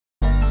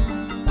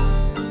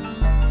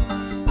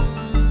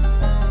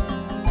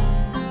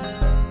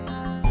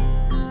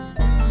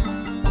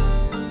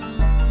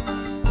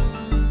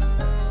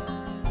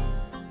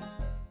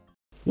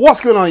What's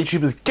going on,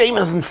 YouTubers,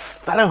 gamers and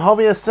fellow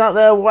hobbyists out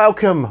there?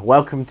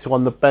 Welcome to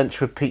On the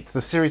Bench with Pete,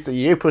 the series that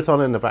you put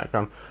on in the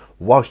background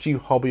whilst you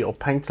hobby or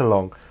paint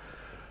along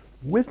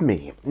with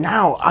me.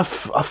 Now, I've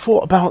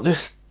thought about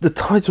the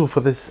title for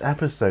this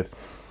episode.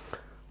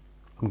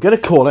 I'm going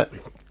to call it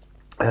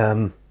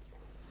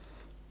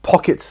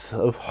Pockets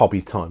of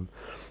Hobby Time,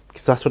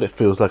 because that's what it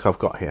feels like I've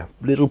got here.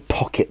 Little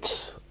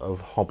pockets of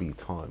hobby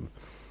time.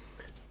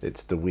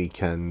 It's the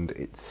weekend,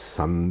 it's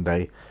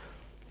Sunday.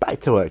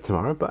 Back to work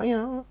tomorrow, but you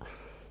know,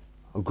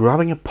 I'm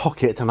grabbing a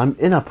pocket and I'm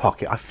in a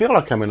pocket. I feel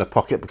like I'm in a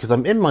pocket because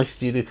I'm in my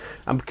studio,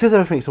 and because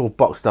everything's all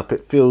boxed up,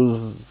 it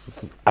feels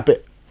a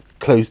bit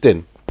closed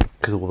in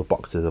because all the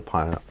boxes are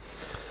piling up.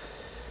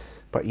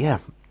 But yeah,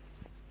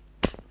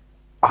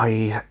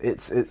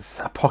 it's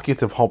a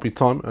pocket of hobby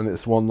time, and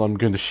it's one that I'm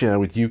going to share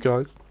with you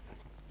guys.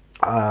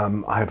 I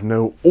have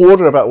no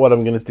order about what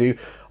I'm going to do.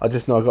 I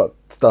just know I've got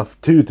stuff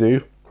to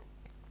do,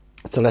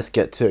 so let's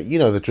get to it. You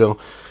know the drill.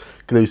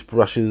 Glues,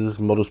 brushes,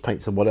 models,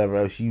 paints, and whatever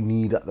else you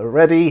need at the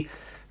ready.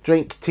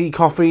 Drink, tea,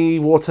 coffee,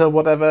 water,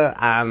 whatever,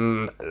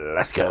 and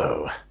let's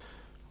go.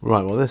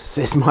 Right, well, this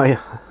is my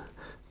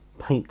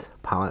paint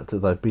palette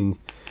that I've been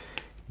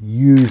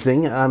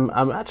using.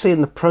 I'm actually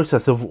in the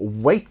process of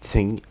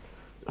waiting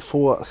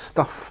for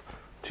stuff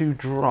to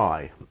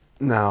dry.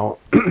 Now,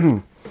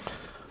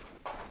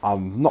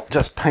 not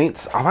just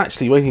paints, I'm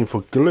actually waiting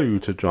for glue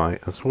to dry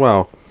as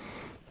well.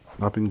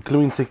 I've been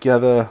gluing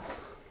together...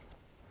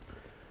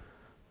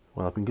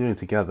 Well, I've been gluing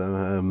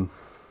together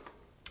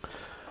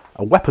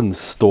a weapons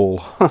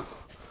stall. That's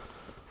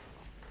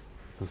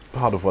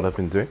part of what I've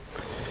been doing.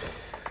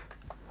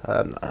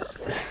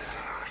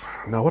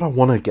 Now, what I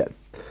want to get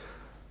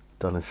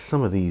done is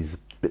some of these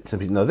bits and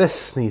pieces. Now,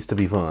 this needs to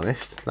be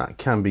varnished. That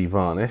can be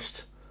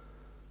varnished.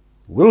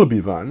 Will be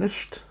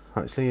varnished.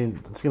 Actually,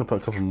 I'm just going to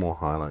put a couple more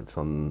highlights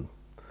on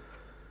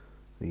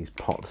these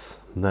pots,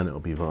 and then it'll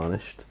be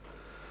varnished.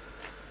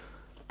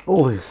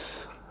 All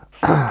this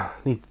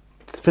needs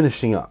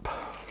finishing up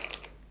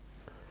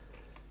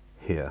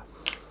here.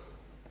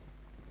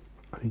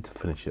 I need to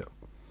finish it.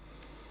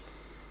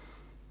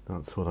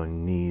 That's what I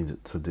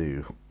need to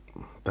do.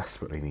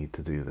 Desperately need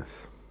to do this.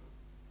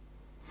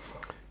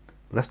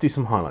 Let's do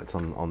some highlights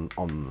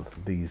on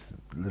these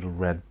little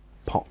red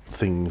pot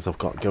things I've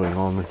got going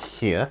on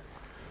here.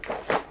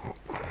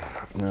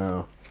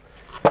 Now,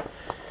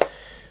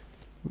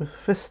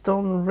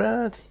 Mephiston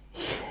red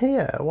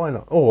here, why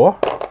not? Or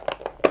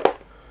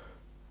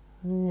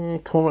yeah,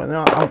 cool. Right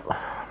now,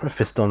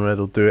 Mephiston red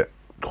will do it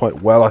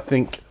quite well, I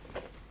think.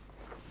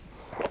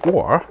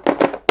 Or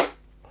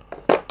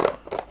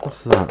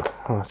what's that?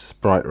 Oh, that's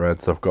just bright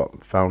reds. I've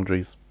got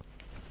Foundries.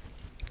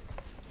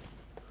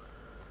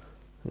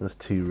 There's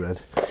two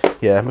red.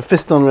 Yeah,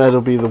 Mephiston red will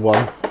be the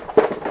one.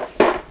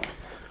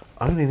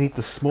 I only need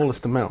the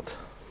smallest amount.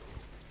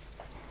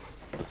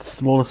 The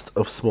smallest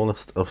of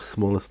smallest of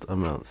smallest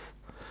amounts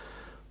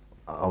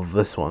of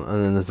this one,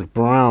 and then there's a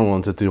brown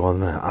one to do on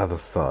the other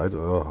side.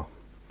 Oh,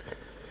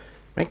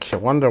 makes you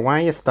wonder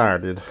why you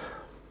started.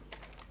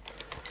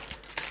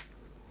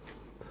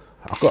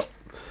 I've got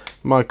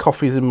my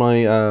coffees in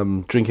my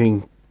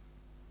drinking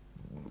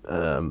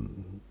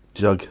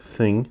jug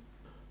thing.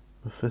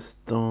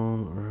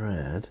 Mephiston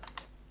red.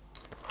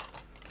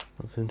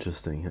 That's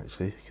interesting,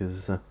 actually,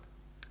 because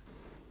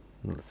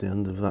that's the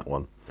end of that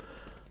one.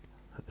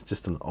 It's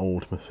just an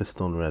old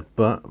Mephiston red,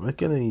 but we're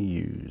going to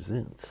use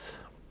it.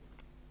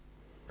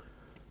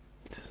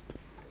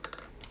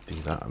 Do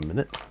that a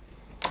minute.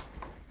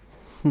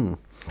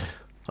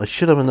 I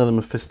should have another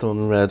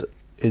Mephiston red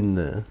in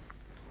there.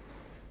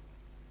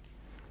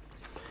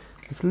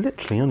 It's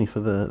literally only for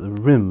the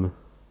rim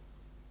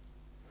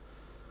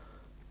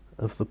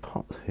of the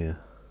pot here.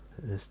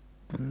 It's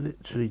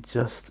literally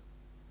just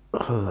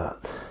for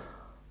that.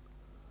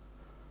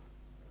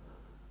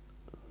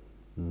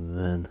 And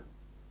then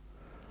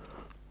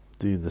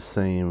do the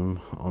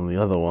same on the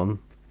other one.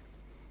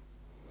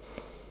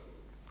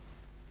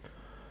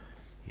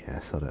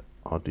 Yes,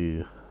 I'll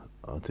do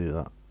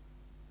that.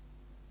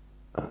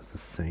 That's the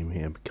same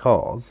here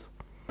because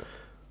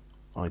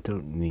I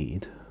don't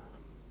need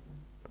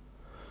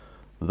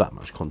that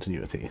much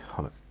continuity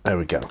on it. There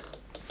we go.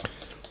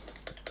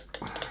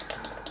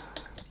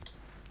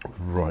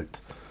 Right.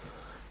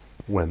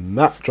 When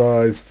that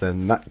dries,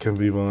 then that can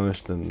be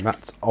varnished, and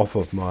that's off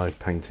of my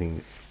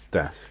painting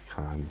desk.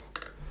 I'm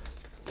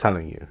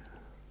telling you.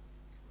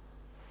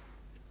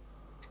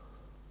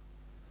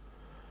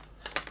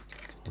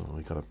 Oh,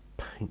 we gotta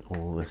paint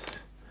all this.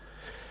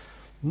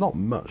 Not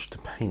much to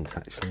paint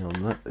actually on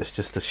that. It's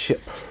just a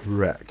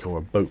shipwreck or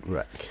a boat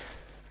wreck,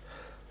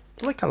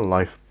 like a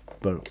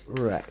lifeboat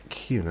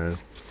wreck, you know.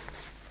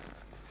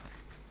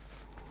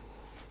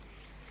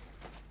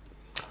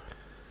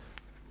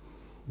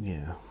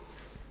 Yeah.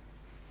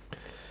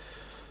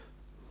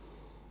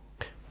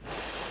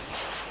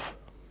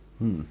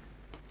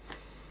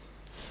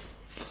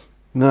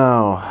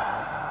 Now,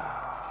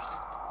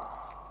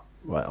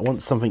 right, I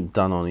want something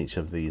done on each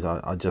of these.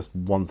 I just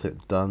want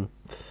it done.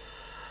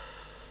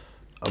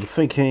 I'm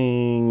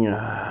thinking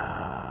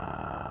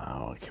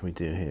what can we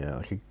do here?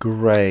 Like a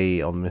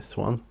grey on this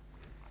one.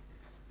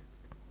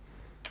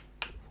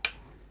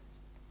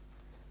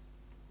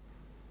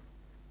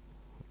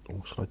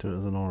 Or should I do it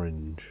as an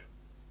orange?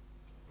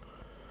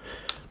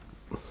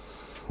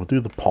 We'll do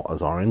the pot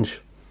as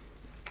orange.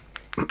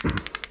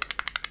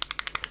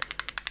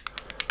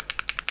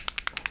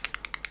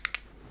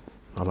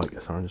 I like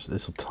this orange.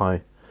 This will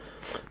tie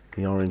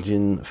the orange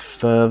in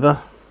further.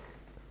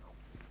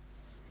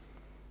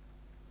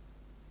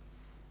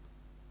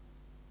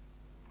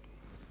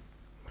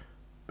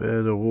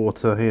 Bit of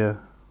water here.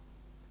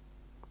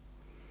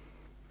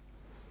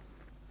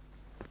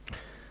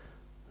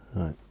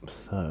 Right,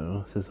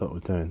 so this is what we're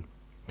doing.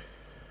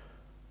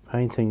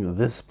 Painting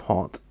this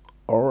pot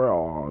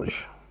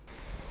orange.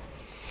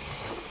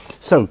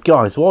 So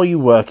guys, what are you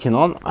working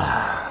on?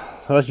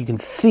 So as you can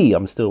see,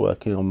 I'm still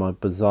working on my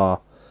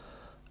bizarre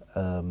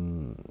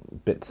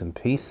bits and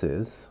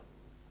pieces.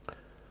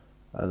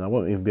 And I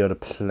won't even be able to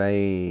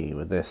play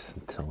with this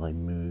until I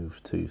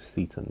move to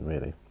Seaton,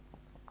 really.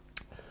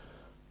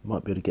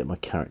 Might be able to get my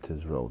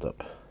characters rolled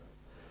up.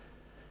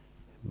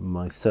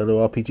 My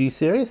solo RPG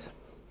series.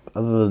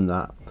 Other than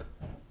that,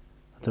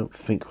 I don't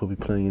think we'll be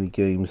playing any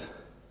games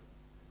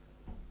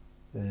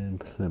in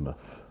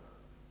Plymouth.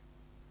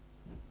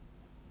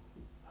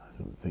 I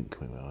don't think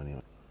we will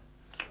anyway.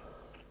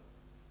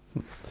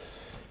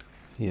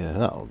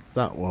 Yeah,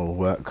 that will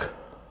work.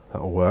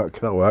 That'll work.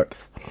 That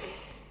works.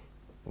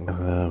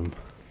 I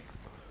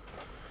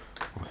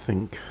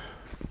think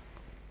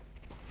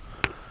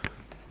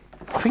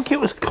it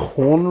was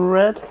corn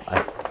red. I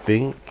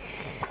think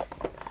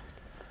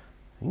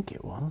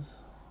it was.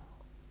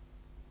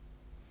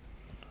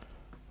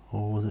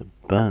 Or was it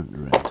burnt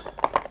red?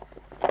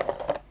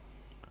 I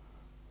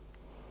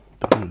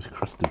think it was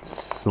crusted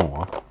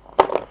sour.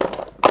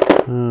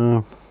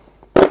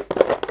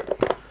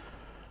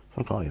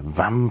 I got a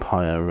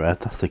vampire red.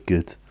 That's a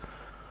good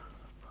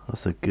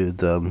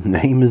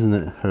name, isn't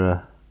it, for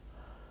a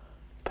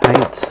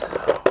paint?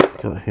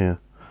 What got here?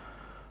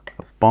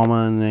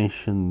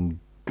 Abomination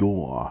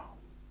Gore.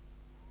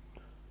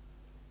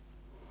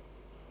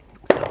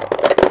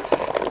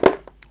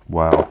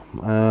 Wow.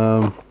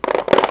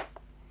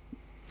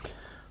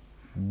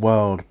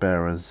 World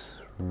Bearers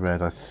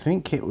red. I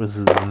think it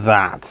was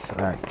that,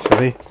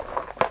 actually.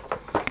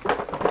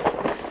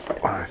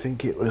 I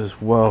think it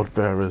was World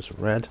Bearers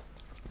red.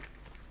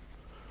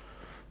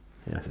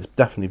 Yes, it's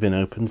definitely been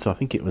opened, so I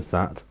think it was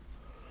that.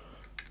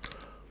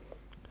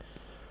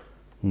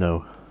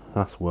 No,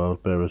 that's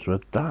World Bearers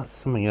red. That's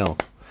something else.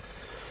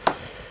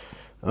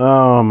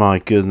 Oh my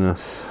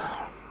goodness.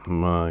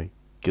 My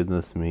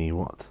goodness me,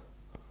 what?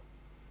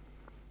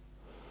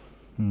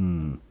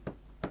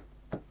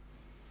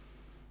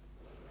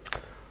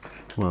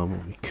 Well,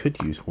 we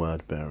could use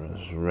Word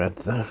Bearers red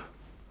though.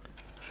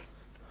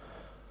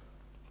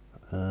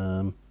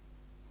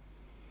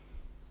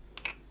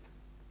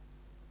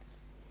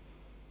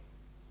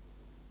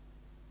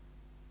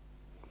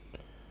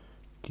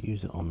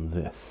 Use it on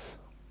this.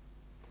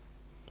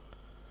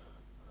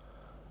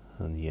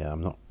 And yeah,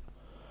 I'm not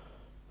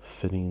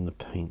filling the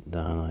paint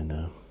down, I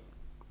know.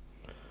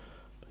 I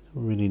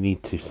don't really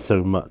need to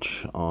so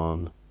much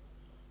on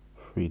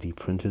 3D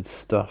printed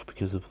stuff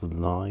because of the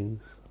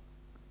lines.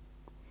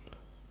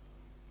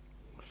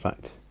 In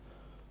fact,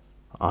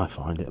 I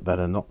find it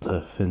better not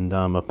to thin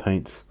down my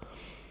paints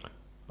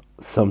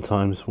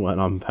sometimes when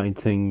I'm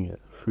painting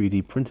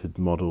 3D printed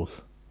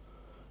models.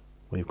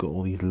 We've got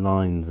all these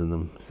lines in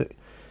them. So it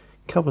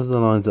covers the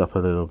lines up a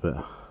little bit.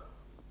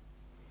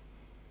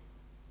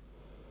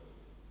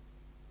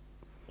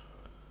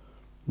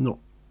 Not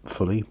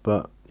fully,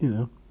 but you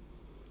know,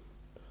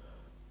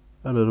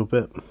 a little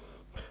bit.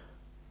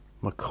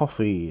 My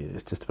coffee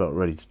is just about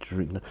ready to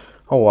drink.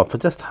 Oh, I've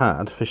just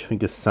had fish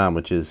finger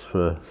sandwiches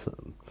for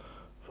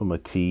my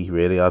tea.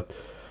 Really, I've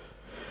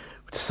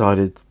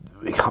decided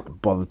we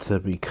can't bother to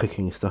be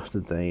cooking stuff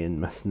today and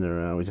messing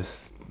around. We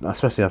just,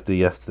 especially after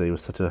yesterday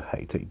was such a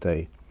hectic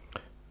day,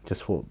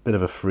 just thought a bit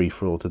of a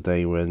free-for-all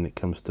today when it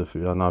comes to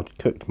food. And I've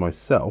cooked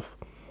myself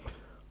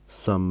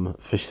some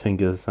fish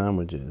finger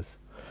sandwiches.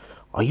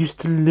 I used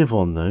to live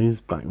on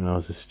those back when I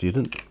was a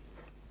student.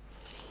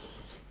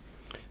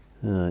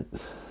 Right,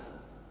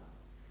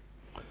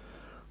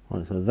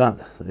 so that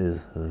is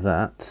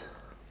that.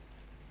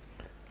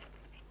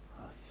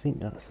 I think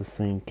that's the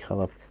same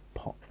colour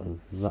pot as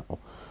that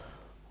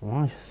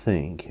one. I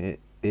think it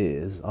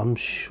is. I'm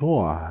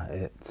sure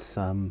it's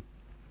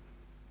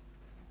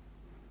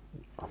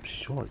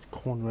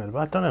corn red, but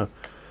I don't know.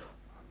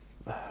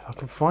 If I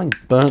can find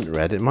burnt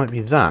red, it might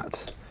be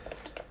that.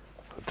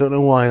 I don't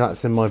know why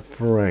that's in my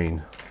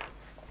brain.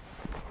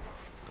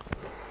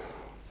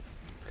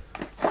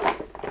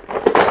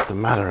 It's just a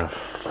matter of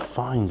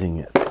finding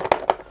it.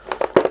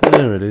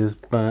 There it is,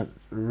 burnt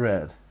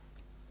red.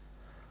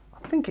 I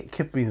think it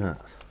could be that.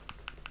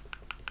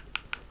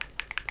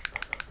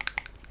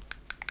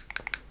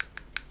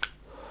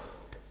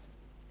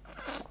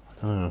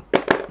 I don't know.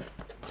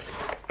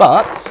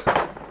 But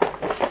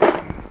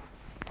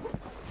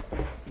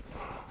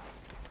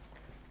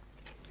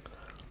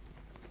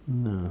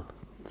no,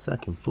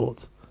 second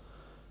thoughts,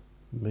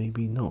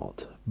 maybe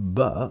not,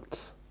 but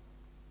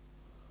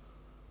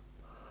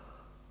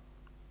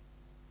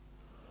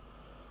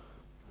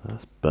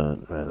that's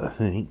burnt red, I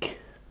think.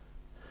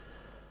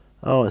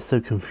 Oh, it's so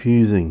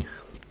confusing.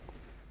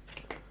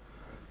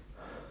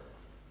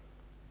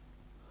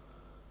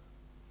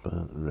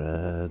 Burnt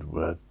red,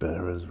 word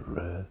bearers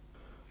red.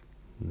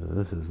 No,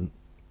 this isn't,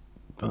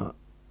 but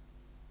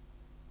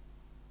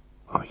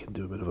I can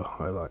do a bit of a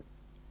highlight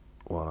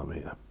while I'm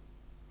here.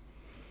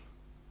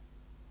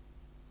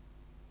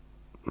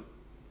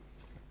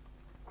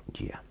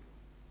 Yeah.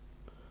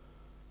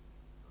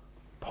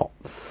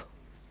 Pots.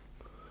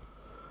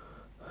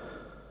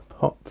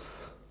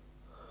 Pots.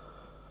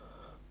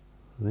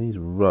 These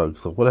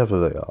rugs, or whatever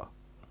they are,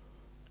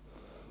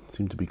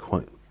 seem to be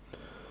quite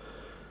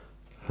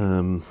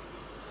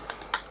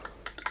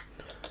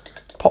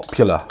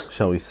popular,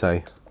 shall we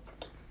say.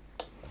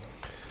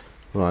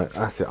 Right,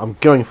 that's it. I'm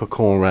going for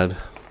corn red.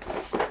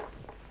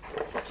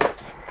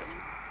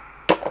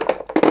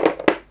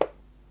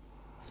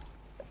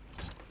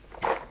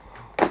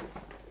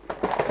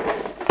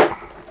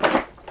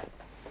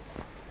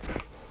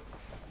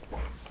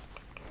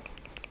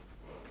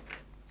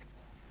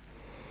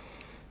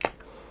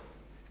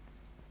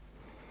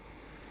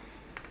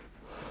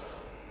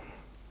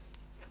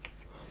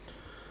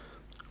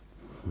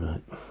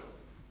 Right.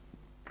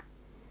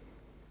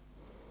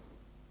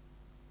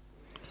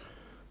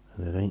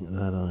 And it ain't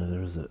that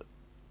either, is it?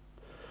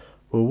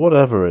 Well,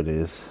 whatever it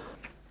is,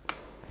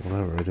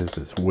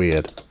 it's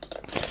weird.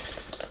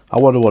 I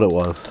wonder what it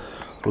was.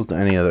 It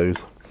wasn't any of those.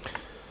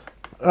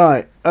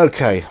 Alright,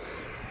 okay.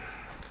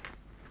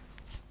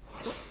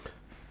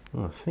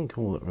 Well, I think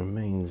all that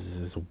remains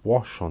is a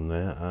wash on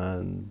there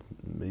and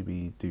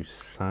maybe do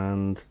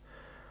sand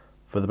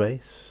for the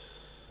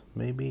base.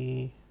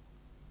 Maybe.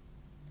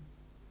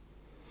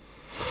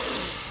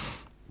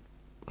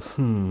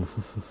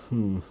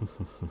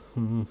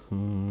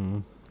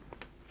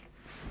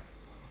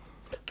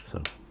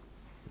 So,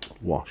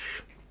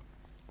 wash.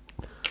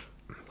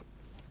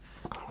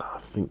 I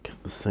think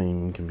the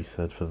same can be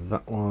said for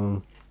that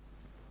one.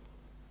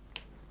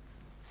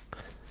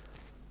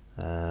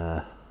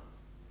 Well,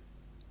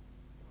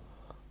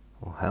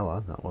 hell, I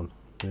had that one.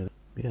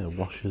 Yeah,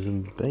 washes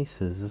and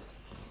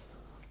bases.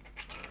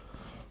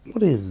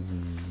 What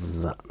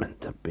is that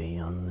meant to be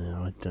on there?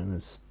 I don't know.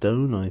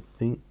 Stone, I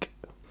think.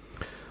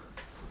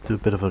 Do a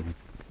bit of a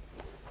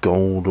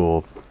gold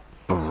or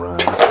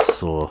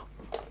brass or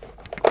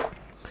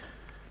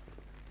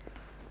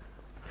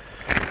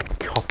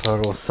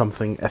copper or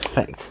something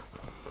effect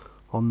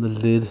on the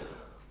lid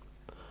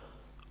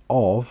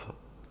of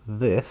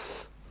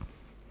this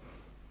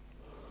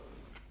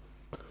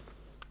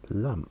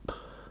lamp.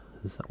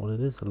 Is that what it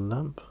is? A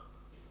lamp?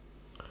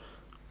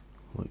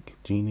 Like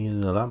genie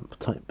in a lamp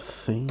type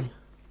thing?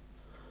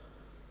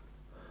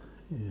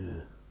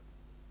 Yeah.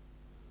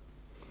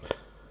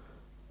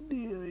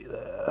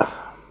 There.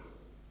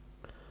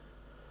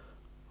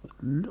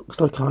 Looks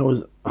like I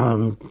was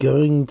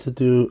going to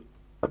do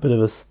a bit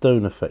of a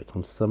stone effect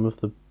on some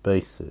of the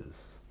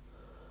bases.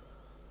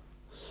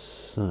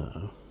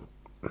 So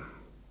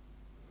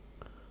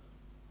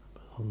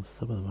on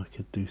some of them I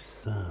could do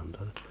sand.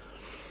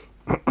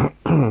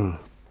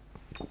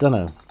 Don't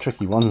know,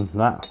 tricky one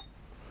that.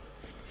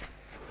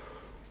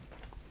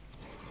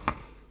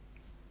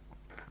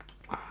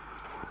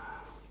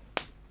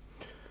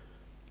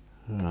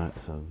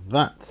 Right, so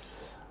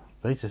that's,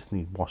 they just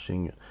need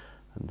washing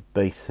and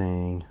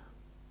basing.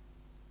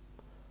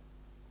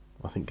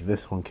 I think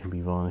this one can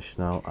be varnished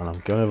now, and I'm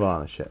going to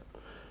varnish it.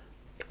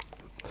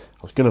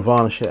 I was going to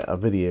varnish it a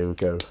video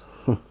ago.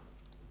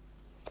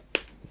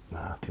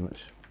 Nah, too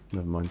much.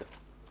 Never mind.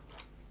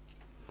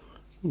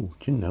 Ooh,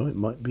 do you know, it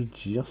might be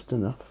just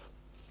enough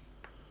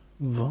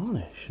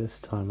varnish this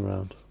time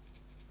around.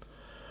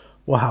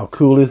 Well, how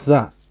cool is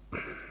that?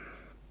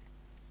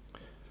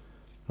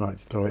 Right,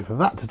 just gotta wait for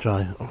that to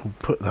dry. I'll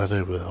put that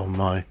over on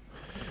my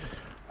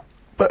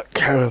book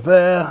over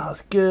there.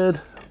 That's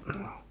good.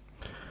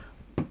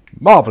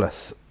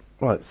 Marvellous.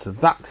 Right, so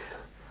that's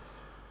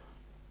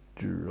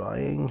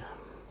drying.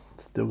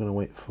 Still gonna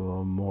wait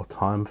for more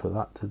time for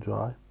that to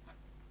dry.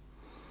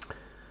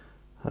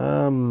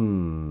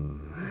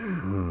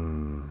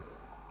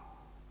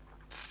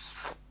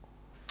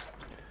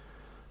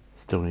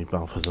 Still need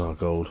Balthazar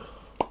gold.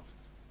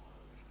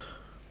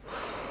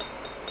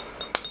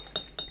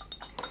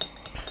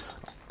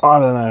 I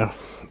don't know.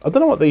 I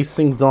don't know what these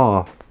things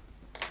are,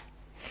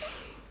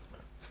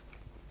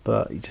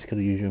 but you just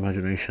gotta use your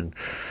imagination.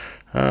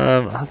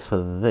 As for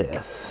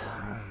this,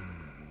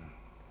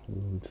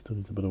 still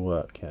needs a bit of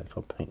work. Yeah, I've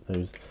got to paint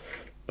those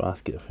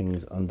basket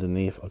things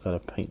underneath. I've got to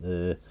paint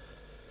the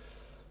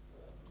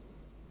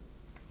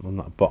on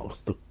that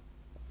box, the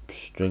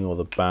string or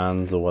the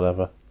bands or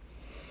whatever.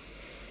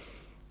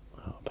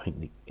 I'll paint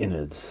the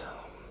innards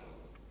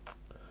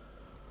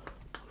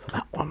for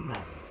that one.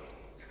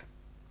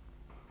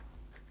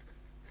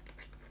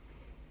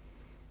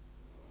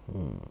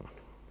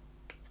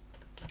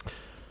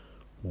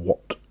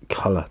 What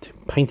colour to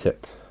paint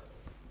it?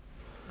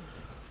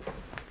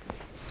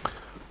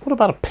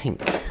 about a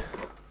pink?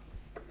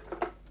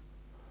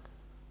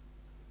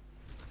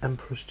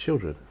 Emperor's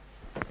Children.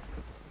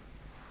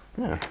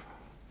 Yeah.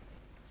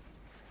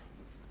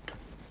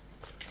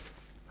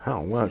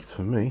 How it works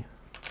for me.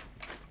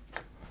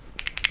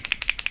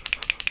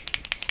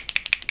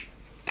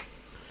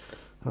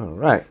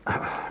 Alright,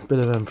 a bit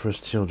of Emperor's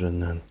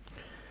Children then.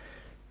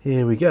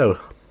 Here we go.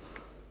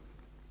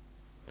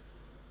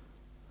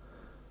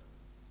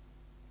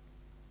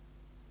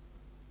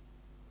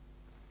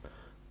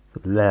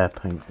 It's a layer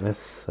paint this,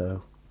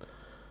 so a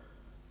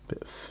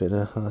bit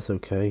thinner, that's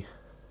okay.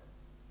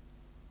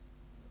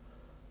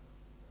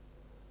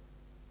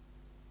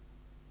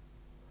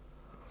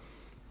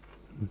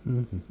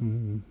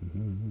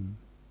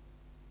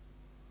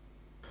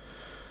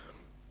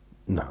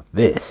 Now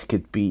this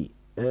could be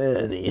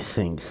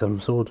anything,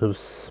 some sort of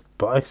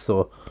spice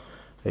or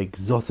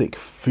exotic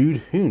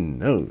food, who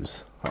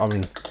knows? I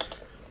mean,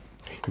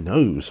 who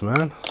knows,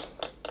 man?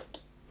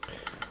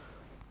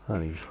 I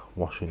need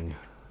washing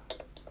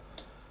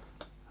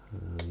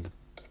and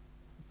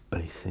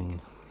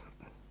basing.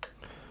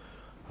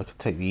 I could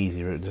take the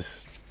easy route and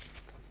just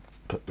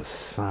put the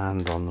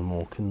sand on them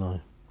all, couldn't I?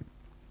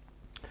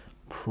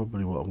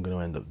 Probably what I'm going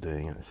to end up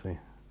doing, actually.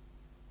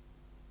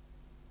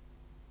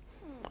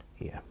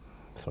 Yeah,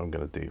 that's what I'm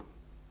going to do.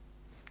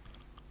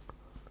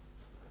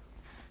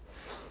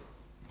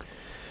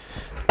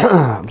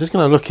 I'm just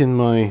going to look in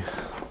my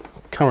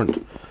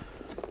current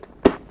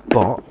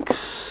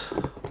box.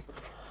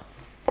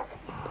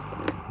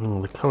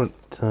 Oh, the current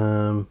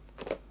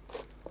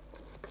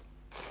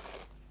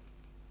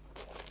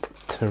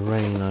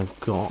terrain I've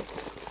got.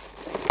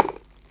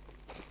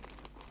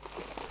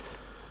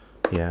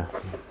 Yeah,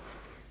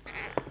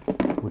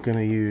 we're going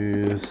to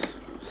use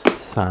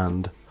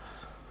sand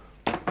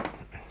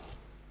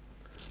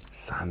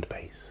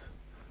base.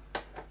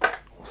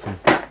 Awesome.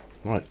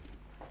 Right,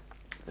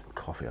 some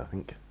coffee, I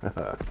think.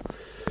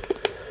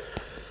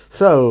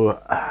 So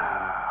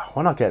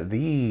when I get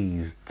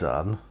these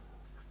done,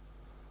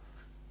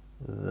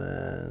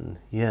 then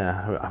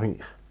yeah, I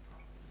mean,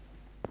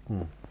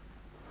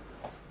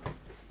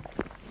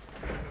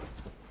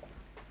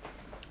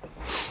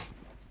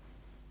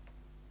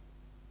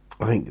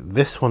 I think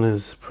this one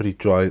is pretty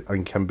dry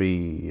and can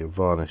be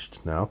varnished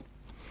now.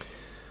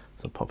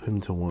 So pop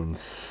him to one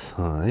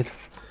side.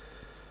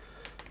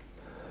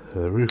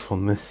 The roof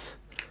on this,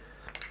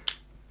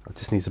 it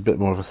just needs a bit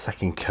more of a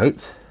second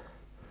coat,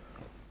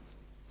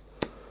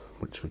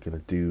 which we're going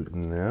to do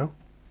now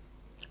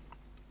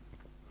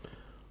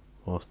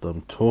whilst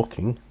I'm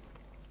talking.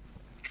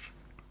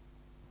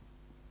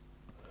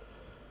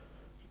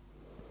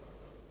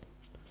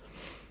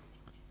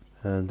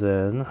 And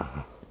then,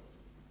 oh,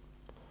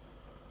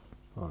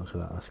 look at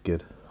that, that's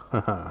good.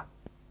 Haha.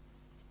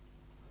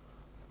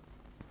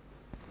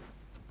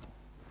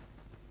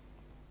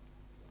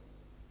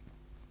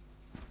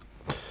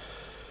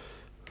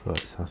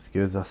 Right, that's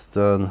good, that's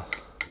done.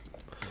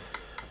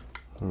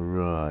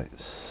 Right,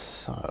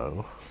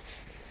 so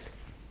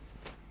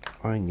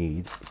I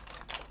need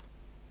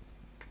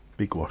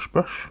big wash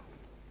brush,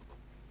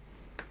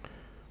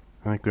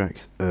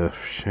 Agrax Earth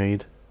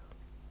Shade,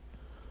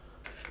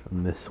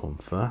 and this one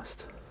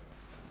first.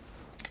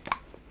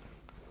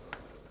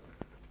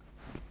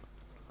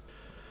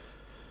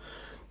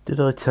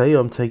 Did I tell you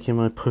I'm taking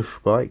my push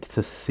bike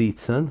to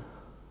Seaton?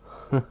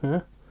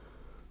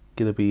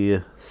 Gonna be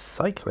a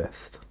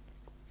cyclist.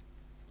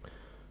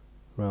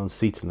 Around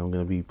Seaton I'm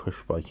gonna be push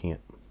biking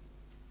it.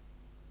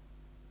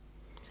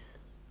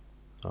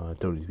 I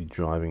don't need to be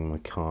driving my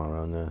car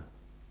around there.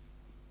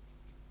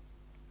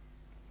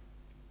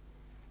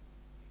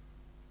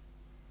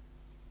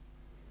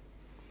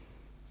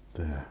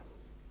 There.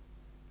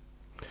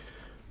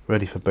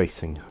 Ready for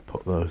basing.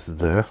 Put those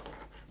there.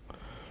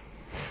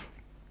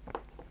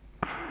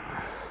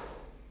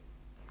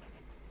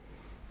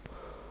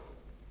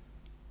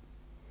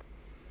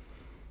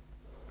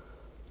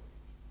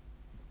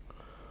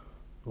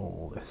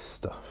 All this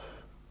stuff.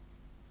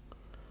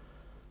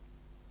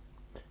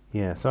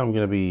 Yeah, so I'm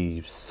going to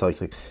be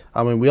cycling.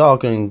 I mean, we're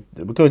going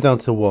down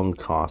to one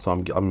car, so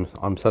I'm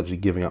essentially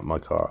giving up my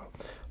car,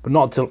 but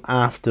not till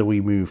after we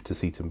move to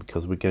Seaton,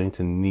 because we're going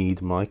to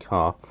need my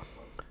car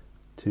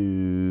to,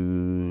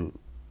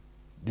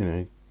 you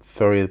know,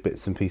 ferry the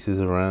bits and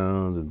pieces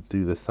around and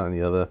do this, that, and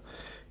the other.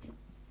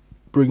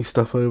 Bring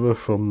stuff over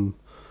from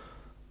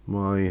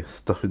my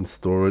stuff in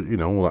storage, you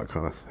know, all that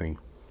kind of thing.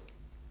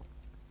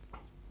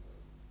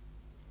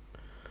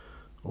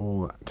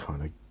 All that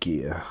kind of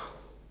gear.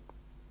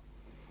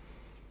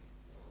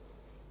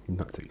 And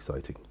that's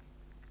exciting.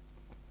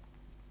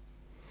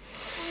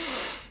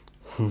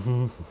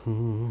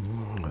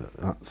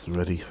 That's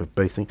ready for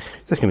basing.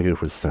 Just going to go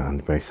for a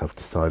sand base, I've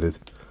decided.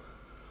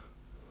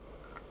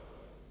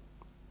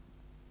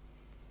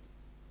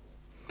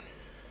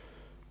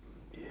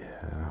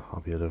 Yeah,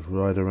 I'll be able to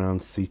ride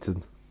around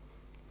Seaton,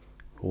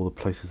 all the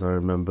places I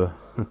remember.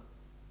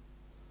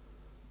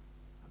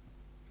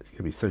 It's going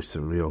to be so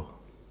surreal.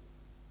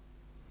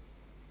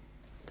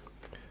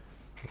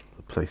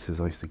 The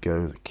places I used to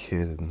go as a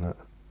kid and that.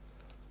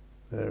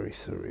 Very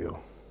surreal.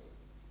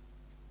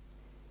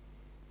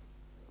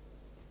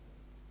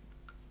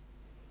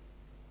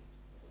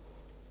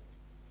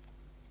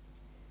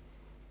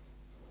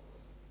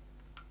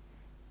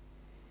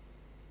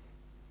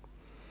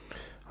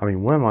 I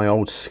mean, where my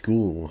old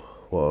school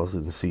was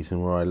in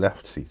Seaton, where I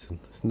left Seaton,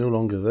 it's no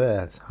longer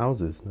there. It's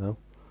houses now.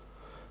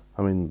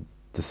 I mean,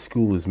 the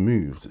school has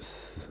moved.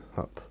 It's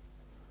up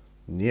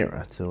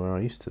nearer to where I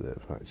used to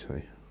live,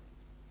 actually.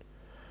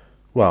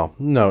 Well,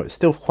 no, it's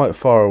still quite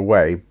far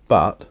away,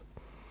 but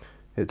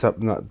it's up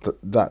in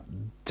that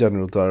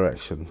general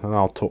direction, and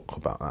I'll talk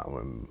about that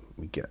when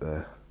we get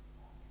there.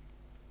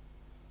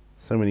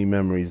 So many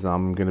memories.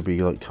 I'm going to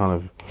be like kind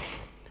of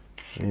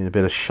in a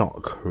bit of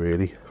shock,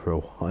 really, for a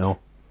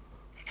while.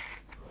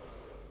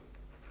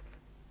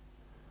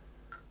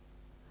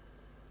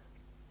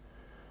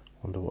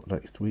 Wonder what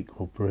next week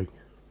will bring.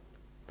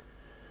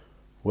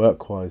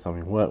 Work-wise, I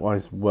mean,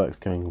 work's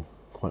going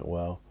quite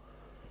well.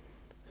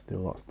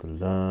 Still lots to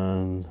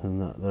learn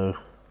and that, though.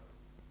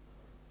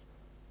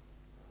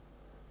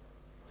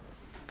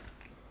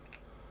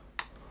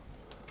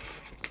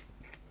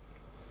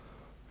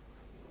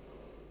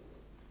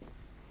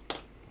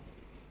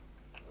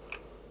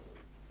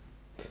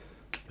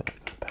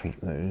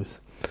 Paint those.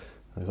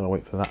 I've got to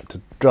wait for that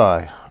to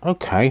dry.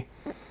 Okay.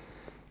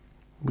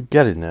 We're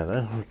getting there,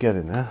 though. We're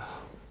getting there.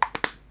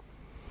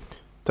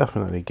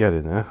 Definitely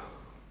getting there.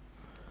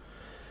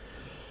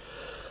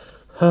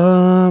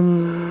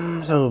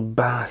 So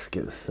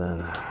baskets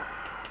then.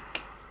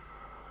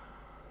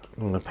 I'm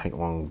gonna paint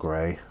one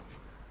grey.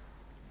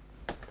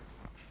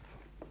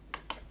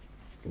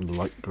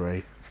 Light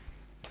grey.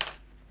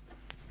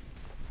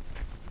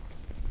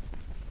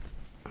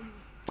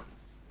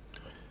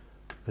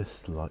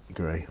 This light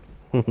grey.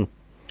 Yeah.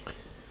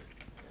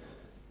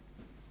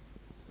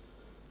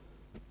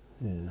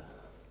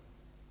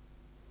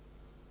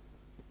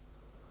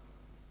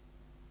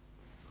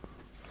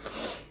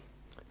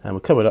 And we're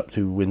coming up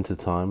to winter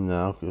time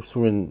now. We're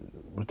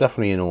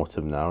definitely in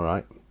autumn now,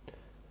 right?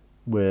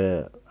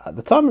 We're at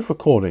the time of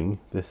recording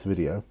this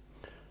video,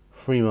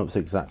 3 months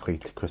exactly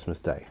to Christmas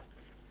Day.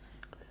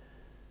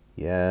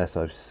 Yes,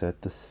 I've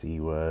said the C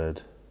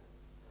word.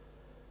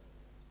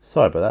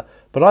 Sorry about that.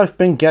 But I've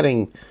been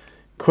getting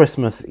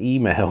Christmas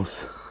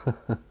emails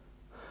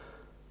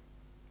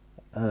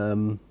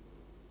from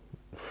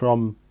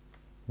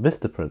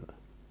Vistaprint.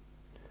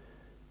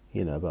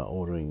 You know, about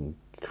ordering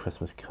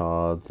Christmas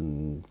cards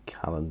and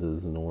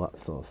calendars and all that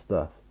sort of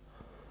stuff.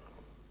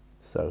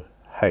 So,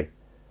 hey,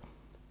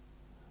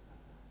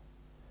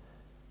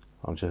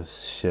 I'm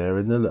just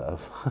sharing the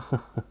love.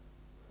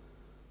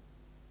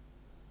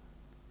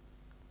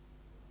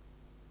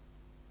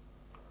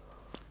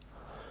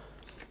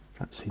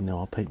 Actually, no,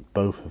 I'll paint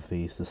both of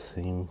these the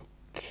same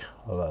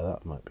colour.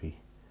 That might be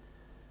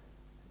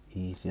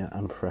easier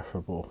and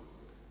preferable.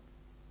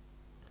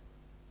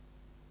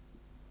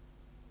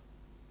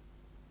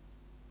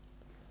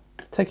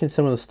 Taking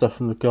some of the stuff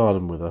from the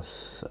garden with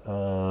us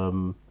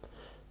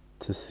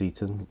to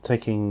Seaton.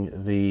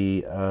 Taking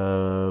the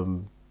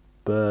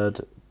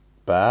bird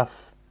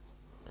bath,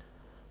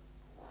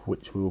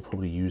 which we will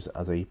probably use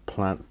as a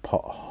plant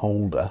pot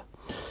holder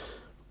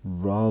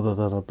rather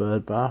than a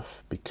bird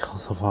bath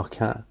because of our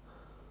cat.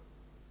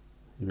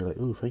 You'd be like,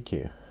 oh, thank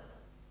you.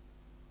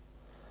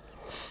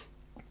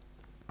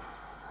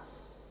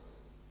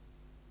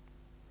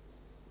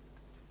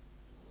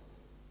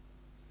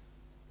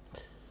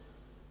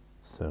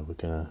 So we're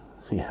gonna,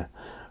 yeah,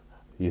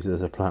 use it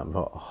as a plant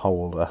pot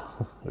holder,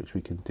 which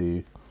we can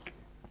do.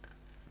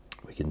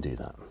 We can do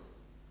that.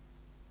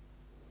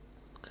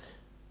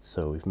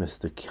 So we've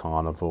missed the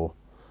carnival,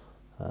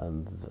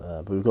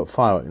 but we've got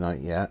firework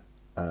night yet.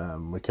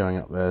 We're going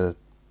up there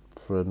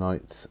for a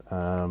night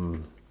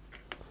on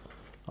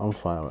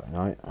firework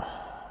night,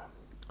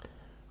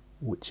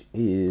 which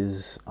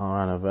is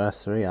our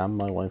anniversary and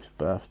my wife's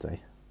birthday.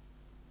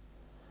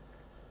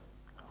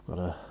 I've got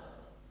to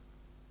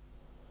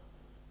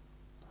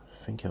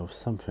think of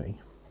something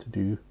to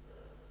do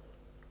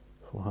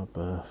for her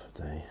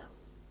birthday.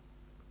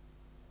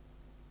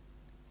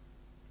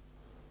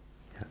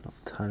 Yeah, not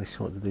entirely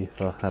sure what to do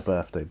for her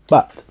birthday,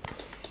 but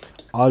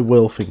I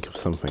will think of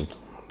something.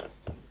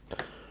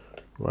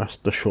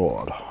 Rest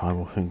assured, I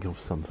will think of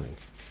something.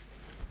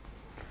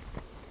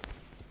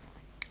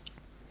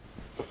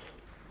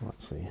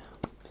 Actually,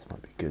 this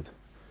might be good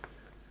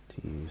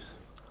to use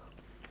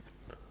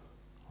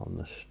on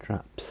the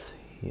straps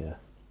here.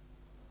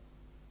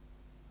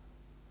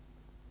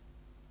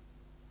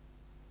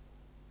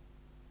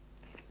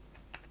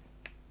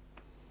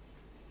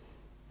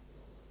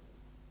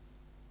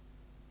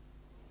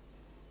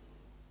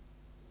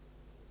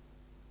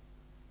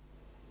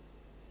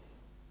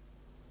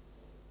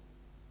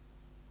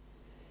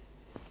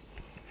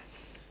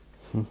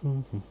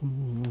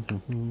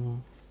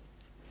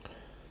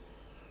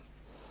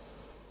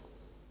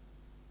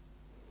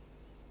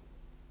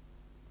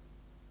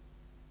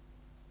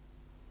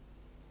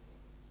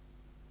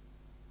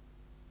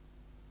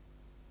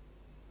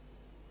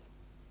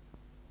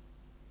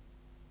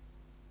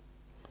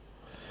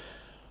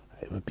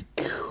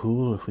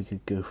 cool if we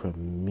could go for a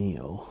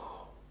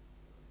meal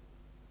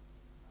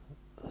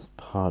as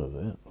part of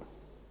it,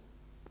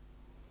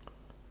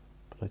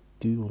 but I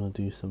do want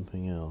to do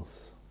something else.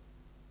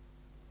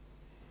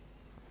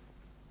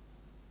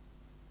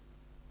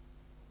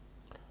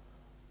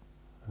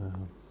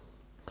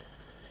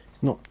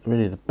 It's not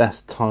really the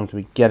best time to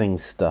be getting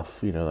stuff,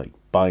 you know, like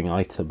buying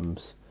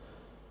items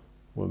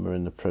when we're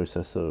in the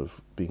process of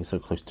being so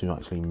close to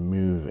actually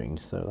moving,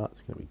 so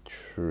that's going to be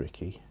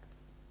tricky.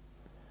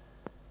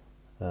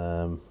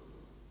 Oh,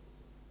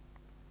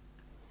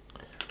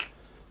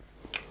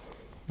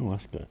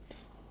 that's good.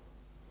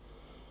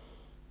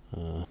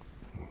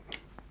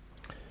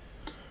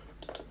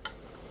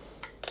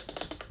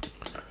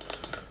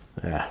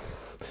 Yeah,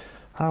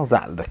 how's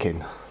that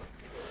looking?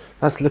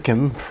 That's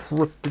looking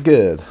pretty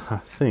good,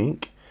 I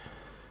think.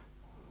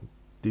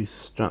 These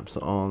straps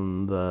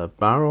on the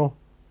barrel,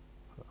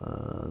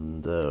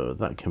 and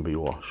that can be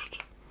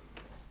washed.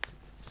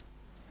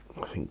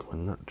 I think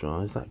when that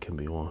dries, that can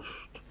be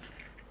washed.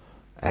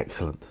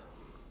 Excellent.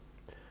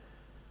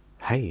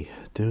 Hey,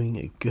 doing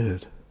it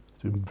good.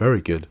 Doing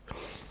very good.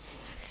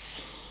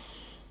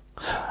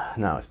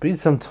 Now, it's been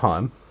some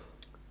time.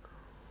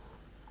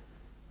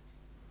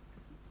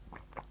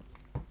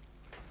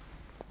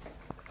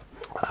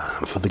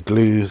 For the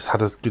glues,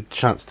 had a good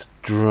chance to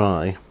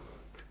dry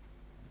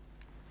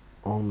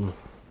on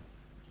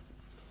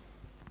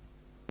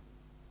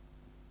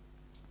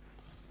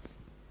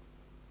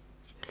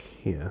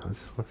here.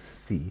 Let's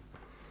see.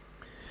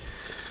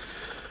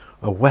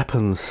 A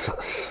weapons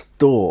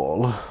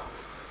stall.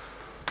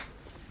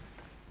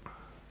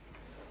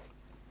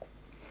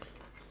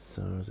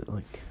 So is it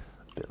like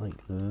a bit like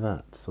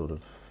that sort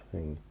of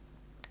thing?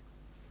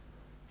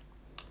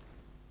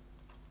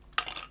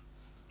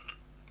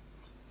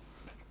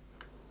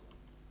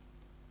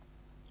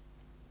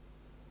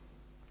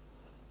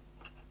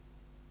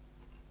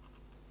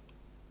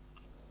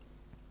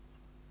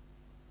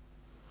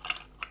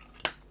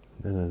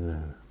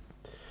 No.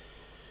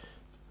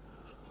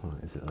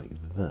 Right, is it like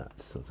that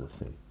sort of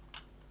thing?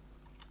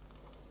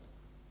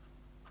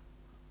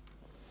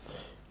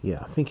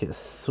 Yeah, I think it's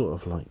sort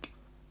of like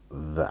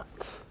that.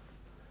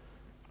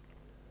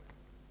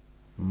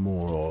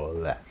 More or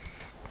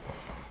less.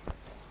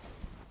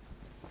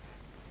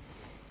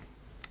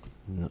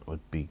 And that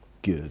would be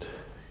good.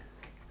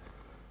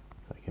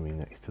 That can be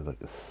next to like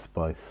the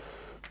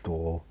spice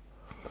store.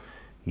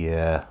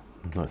 Yeah,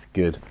 that's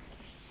good.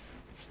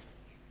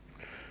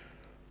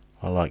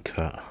 I like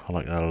that. I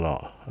like that a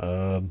lot.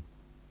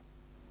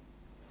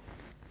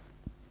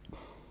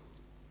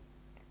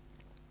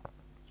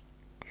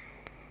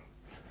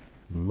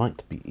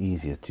 Might be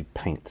easier to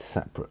paint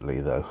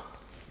separately though.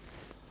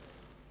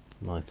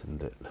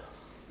 Mightn't it?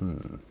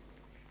 Which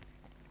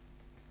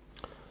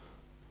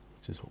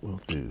is what we'll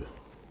do.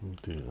 We'll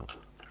do that.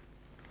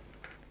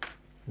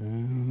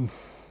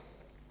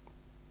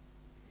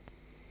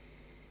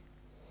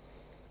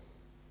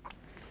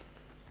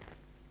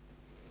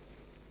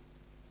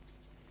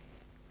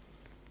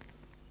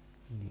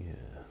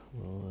 Yeah,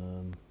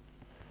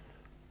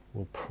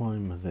 we'll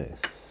prime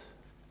this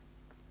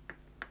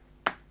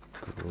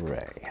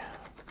grey.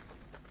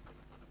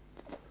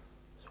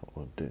 That's what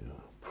we'll do.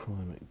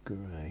 Prime it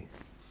grey.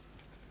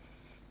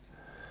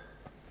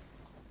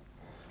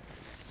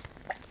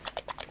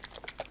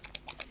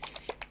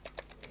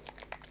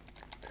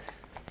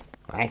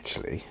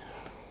 Actually,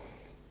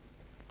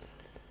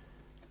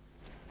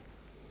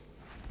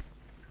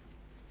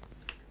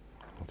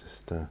 I'll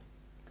just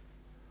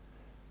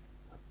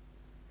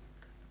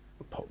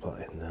pop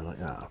that in there like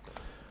that.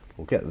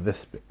 We'll get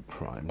this bit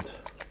primed.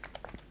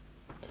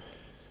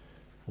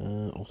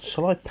 Or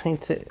shall I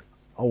paint it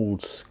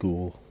old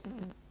school?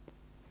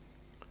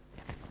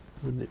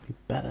 Wouldn't it be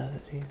better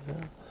to do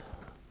that?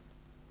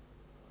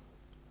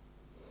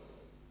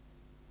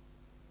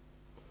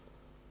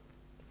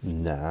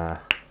 Nah.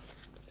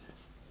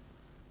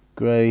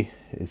 Grey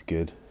is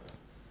good.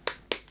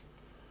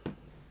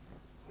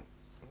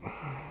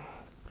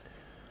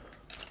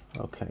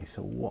 Okay,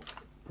 so what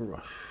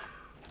brush?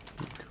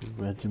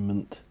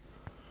 Regiment.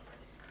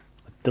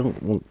 I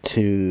don't want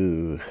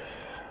to.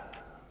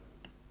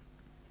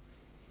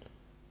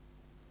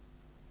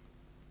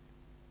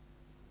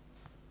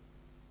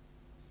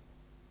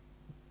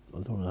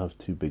 I don't want to have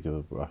too big of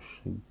a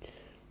brush and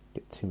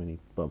get too many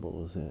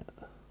bubbles in it.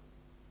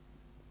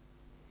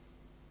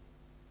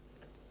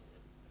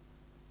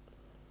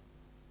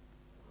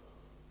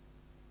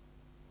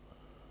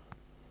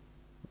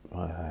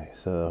 Right,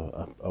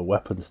 so a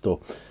weapon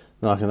store.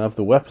 Now I can have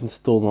the weapon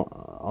store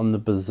on the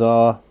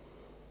bazaar.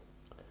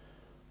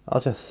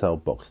 I'll just sell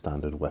box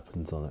standard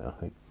weapons on it, I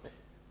think.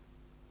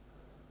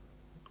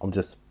 I'm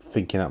just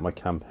thinking out my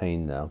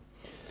campaign now.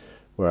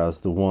 Whereas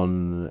the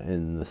one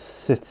in the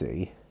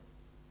city,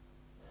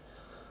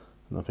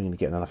 I'm thinking of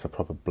getting like a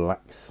proper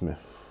blacksmith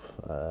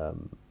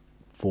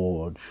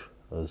forge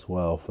as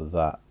well for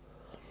that.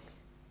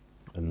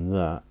 And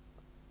that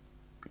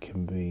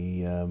can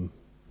be,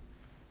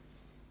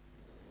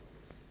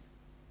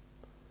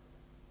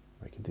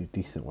 I can do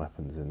decent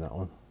weapons in that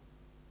one.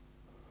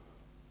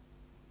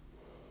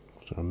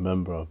 to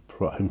remember I've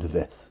primed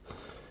this.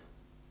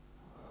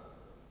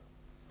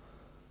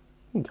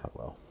 I think I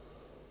will.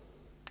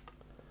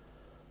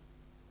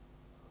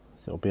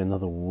 So it'll be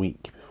another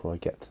week before I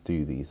get to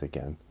do these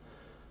again.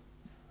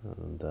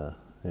 And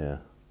yeah.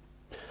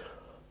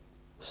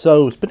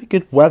 So it's been a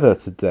good weather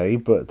today,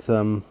 but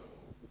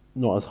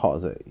not as hot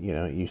as it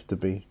used to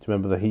be. Do you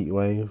remember the heat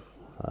wave?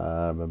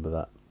 Remember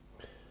that.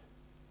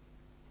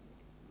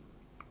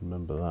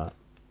 Remember that.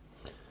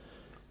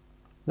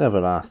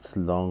 Never lasts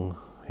long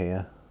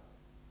here,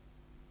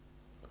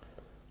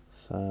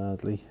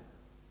 sadly.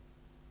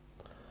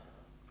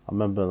 I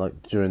remember,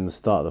 like, during the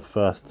start of the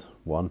first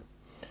one,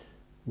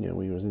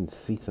 we was in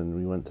Seaton.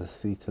 We went to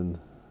Seaton,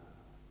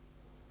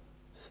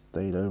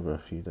 stayed over a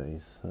few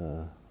days.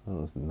 That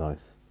was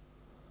nice.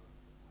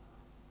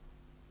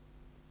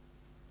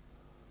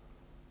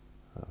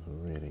 That was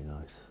really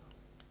nice.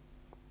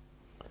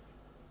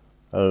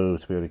 Oh,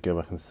 to be able to go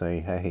back and say,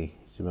 hey,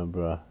 do you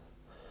remember?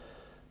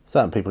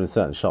 Certain people in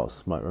certain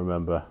shots might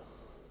remember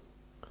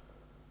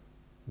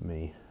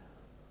me.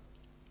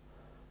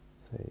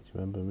 Say, do you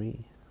remember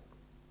me?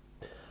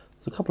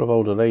 There's a couple of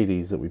older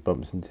ladies that we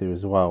bumped into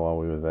as well while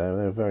we were there.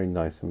 They were very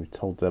nice, and we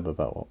told them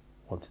about what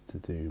we wanted to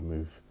do,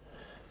 move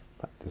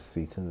back to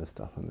Seaton and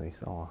stuff, and they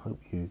said, "Oh, I hope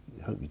you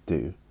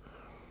do."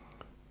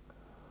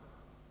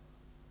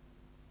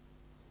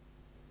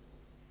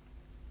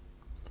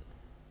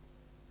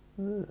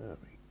 There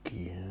we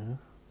go.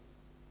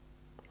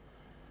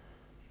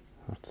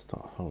 I have to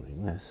start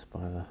holding this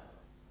by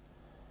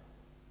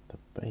the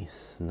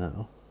base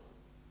now.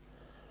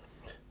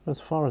 As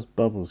far as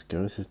bubbles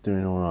go, this is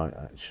doing alright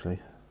actually.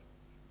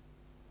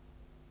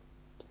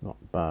 It's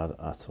not bad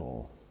at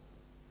all.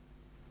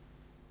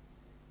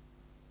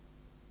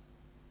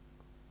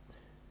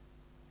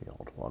 The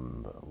odd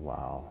one, but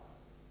wow.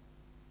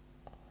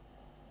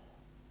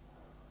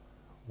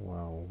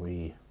 Well,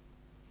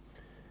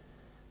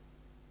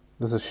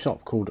 there's a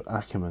shop called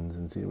Ackerman's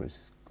in Seaton, which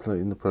is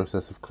in the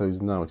process of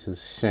closing now, which is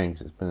a shame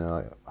because it's been there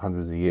like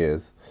hundreds of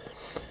years.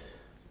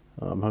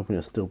 I'm hoping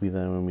it'll still be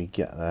there when we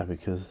get there,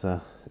 because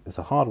it's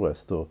a hardware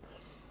store.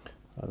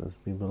 There's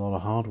been a lot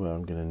of hardware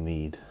I'm going to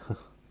need.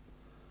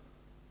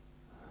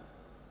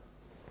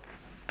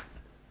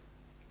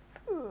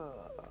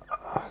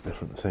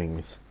 Different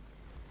things.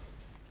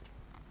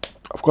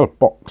 I've got a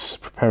box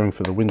preparing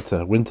for the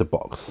winter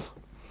box.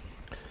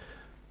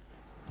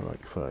 Like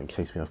in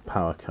case we have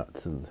power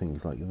cuts and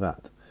things like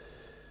that.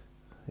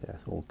 Yeah,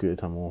 it's all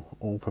good. I'm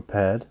all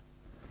prepared.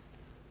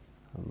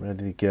 I'm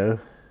ready to go.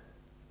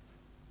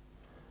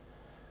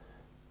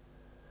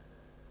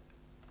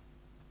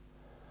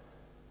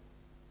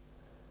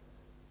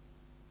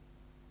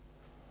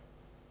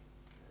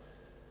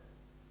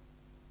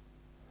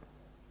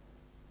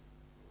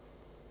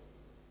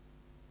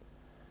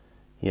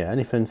 Yeah,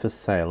 anything for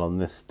sale on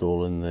this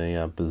stall in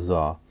the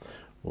bazaar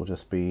will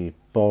just be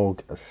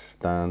bog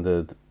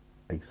standard,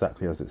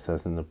 exactly as it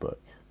says in the book.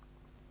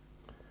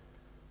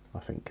 I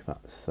think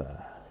that's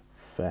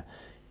fair.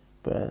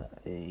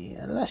 But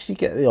unless you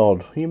get the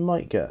odd, you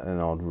might get an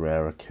odd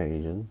rare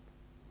occasion.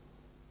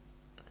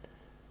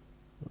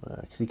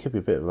 Because he could be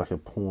a bit of like a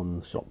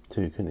pawn shop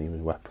too, couldn't he,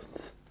 with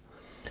weapons?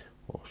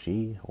 Or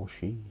she.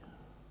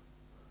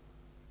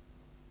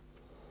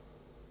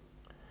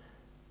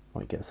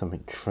 Might get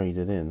something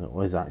traded in that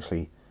was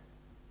actually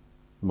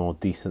more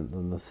decent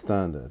than the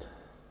standard.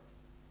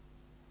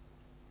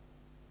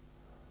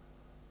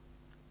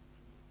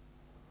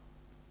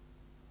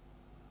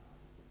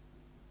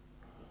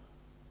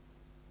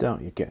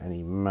 Doubt you get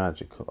any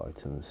magical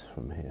items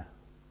from here.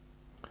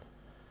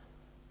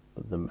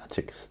 But the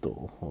magic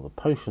store, or the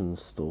potion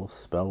store,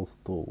 spell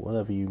store,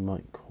 whatever you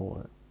might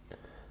call it,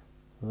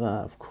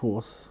 that of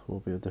course will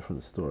be a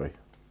different story.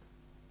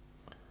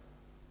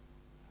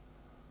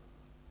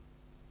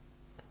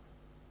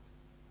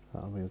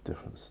 That'll be a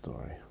different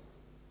story.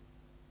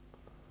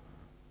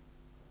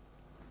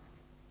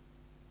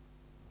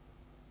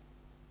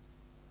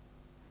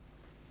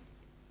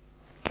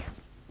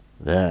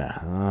 There,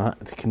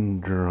 that can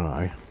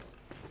dry.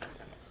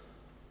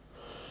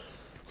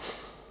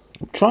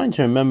 I'm trying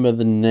to remember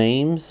the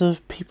names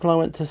of people I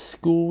went to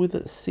school with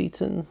at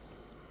Seaton.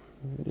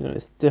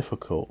 It's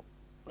difficult.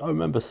 I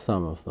remember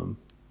some of them.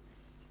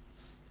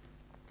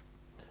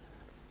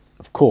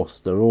 Of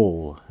course, they're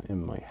all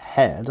in my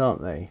head,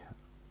 aren't they?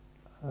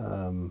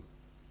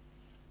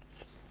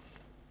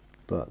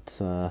 But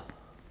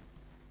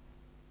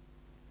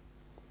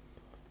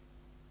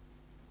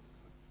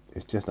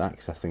it's just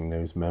accessing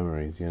those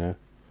memories, Yeah,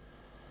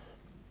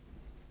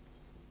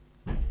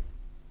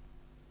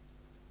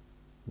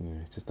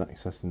 it's just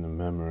accessing the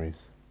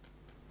memories.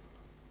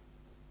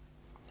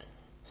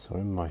 So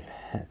in my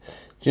head,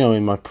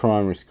 in my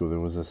primary school there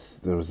was a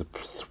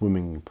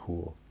swimming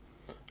pool,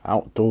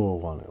 outdoor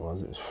one. It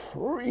was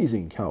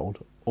freezing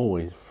cold,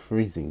 always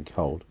freezing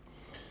cold.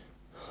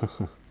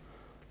 I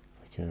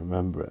can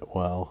remember it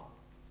well.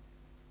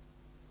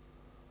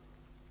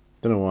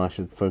 Don't know why I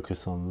should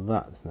focus on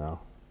that now.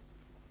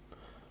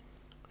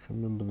 I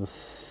can remember the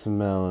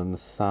smell and the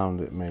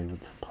sound it made with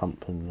the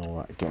pump and all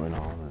that going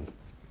on. And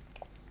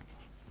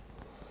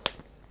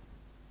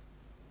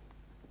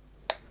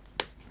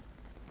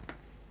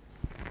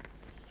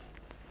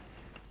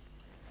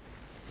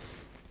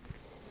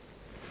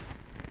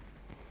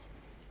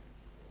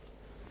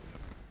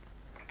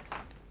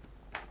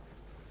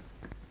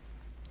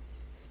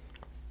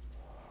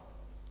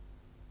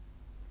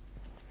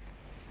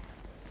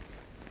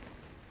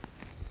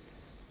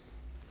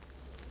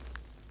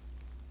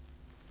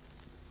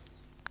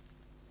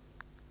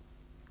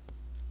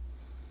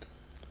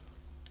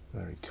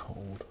Very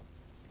cold.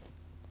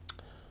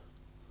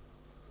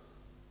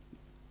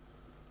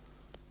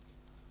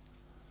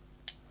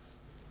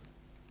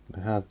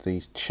 They had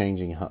these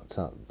changing huts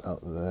out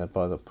there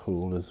by the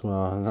pool as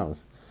well, and that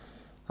was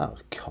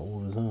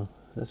cold as well.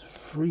 It's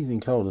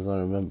freezing cold as I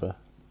remember.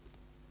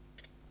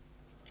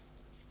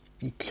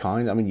 You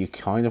kind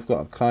of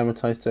got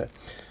acclimatized to it,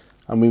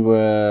 and we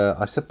were,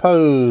 I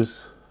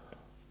suppose,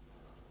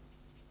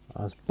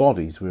 as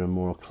bodies, we were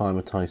more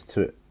acclimatized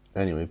to it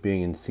anyway,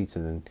 being in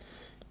Seaton and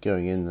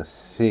going in the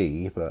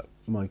sea. But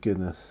my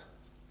goodness.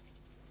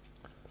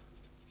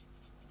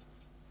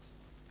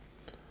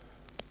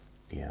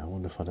 Yeah, I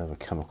wonder if I'd ever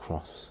come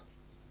across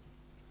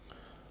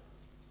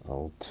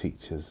old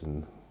teachers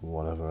and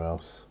whatever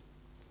else.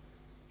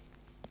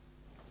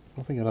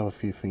 I think I'd have a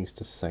few things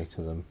to say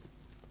to them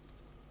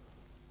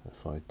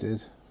if I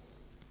did.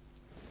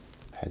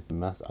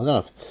 Headmaster. I don't know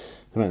if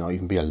they might not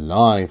even be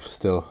alive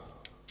still.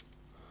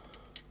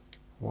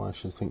 Why I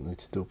should think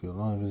they'd still be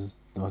alive is,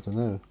 I don't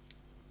know.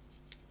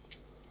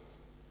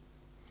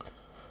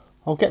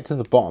 I'll get to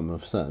the bottom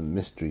of certain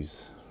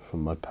mysteries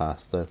from my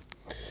past though.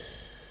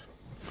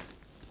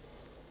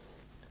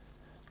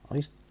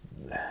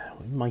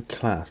 In my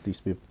class there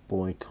used to be a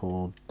boy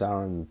called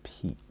Darren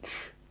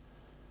Peach,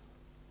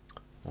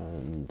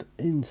 and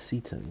in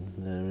Seaton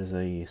there is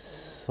a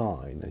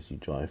sign as you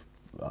drive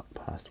up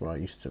past where I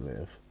used to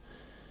live.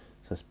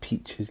 It says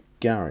Peach's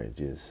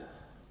Garages,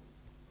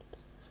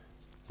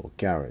 or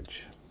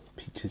Garage.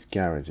 Peach's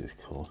Garage it's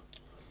called.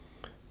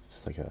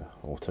 It's like a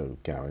auto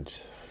garage,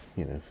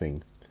 you know,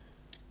 thing.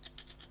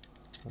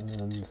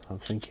 And I'm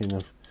thinking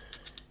of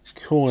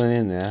calling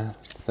in there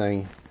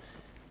saying,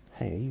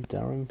 hey, are you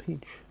Darren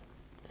Peach?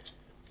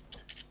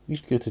 We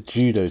used to go to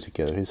judo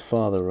together. His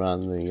father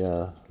ran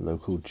the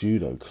local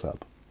judo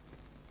club.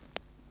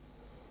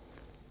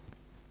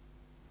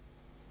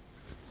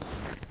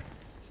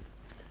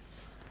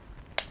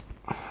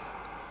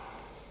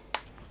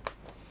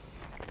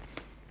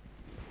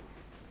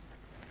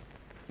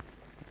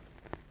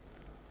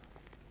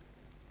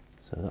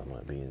 So that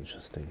might be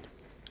interesting.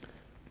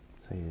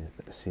 So yeah,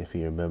 let's see if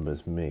he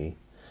remembers me.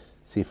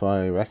 See if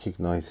I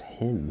recognise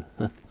him.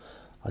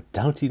 I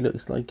doubt he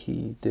looks like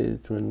he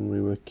did when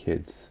we were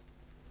kids.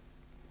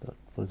 But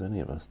what does any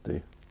of us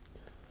do?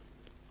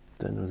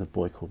 Then there was a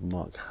boy called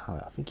Mark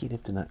Hallett. I think he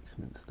lived in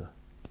Axminster.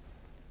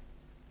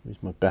 He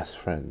was my best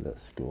friend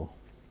at school.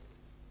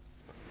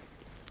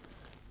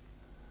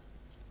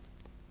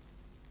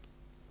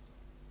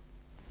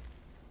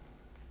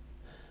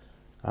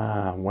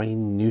 Ah,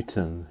 Wayne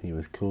Newton, he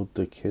was called,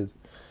 the kid.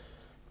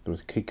 There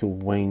was a kid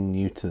called Wayne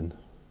Newton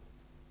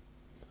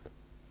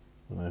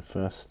when I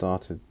first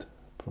started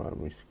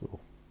primary school.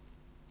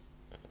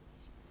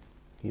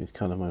 He was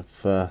kind of my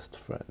first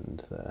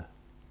friend there.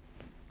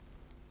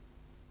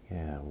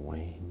 Yeah,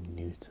 Wayne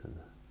Newton.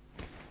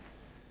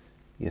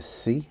 You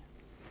see,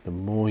 the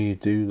more you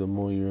do, the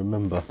more you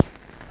remember.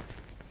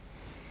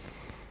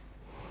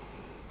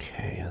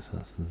 Okay, so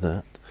that's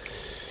that.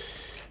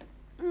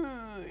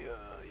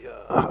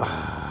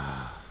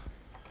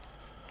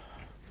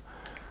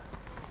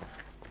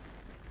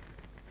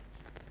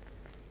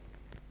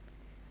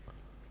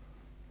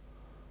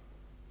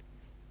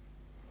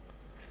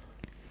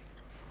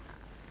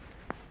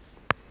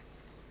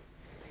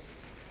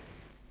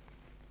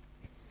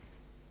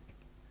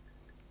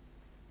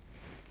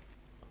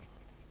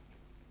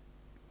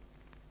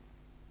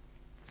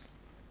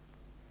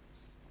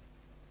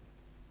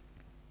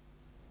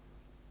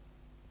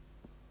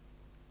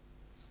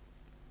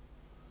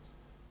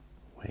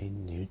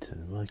 Wayne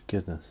Newton, my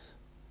goodness.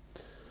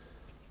 I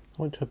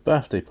went to a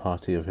birthday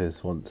party of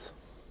his once.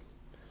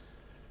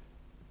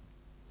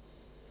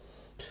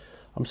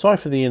 I'm sorry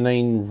for the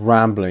inane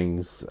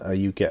ramblings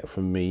you get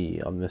from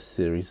me on this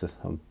series,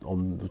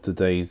 on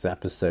today's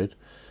episode.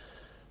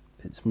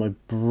 It's my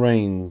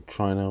brain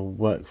trying to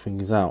work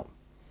things out.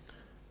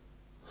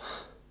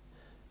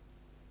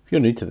 If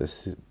you're new to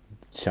this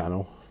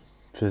channel,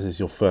 if this is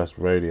your first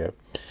rodeo,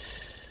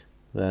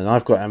 then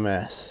I've got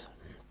MS.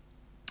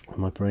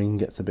 My brain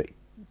gets a bit,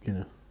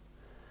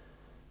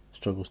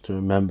 struggles to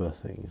remember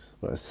things.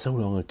 But it's so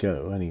long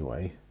ago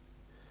anyway.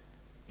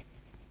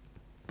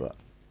 But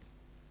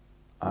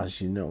as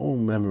you know, all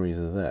memories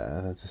are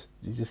there.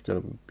 You just got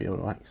to be able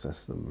to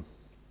access them.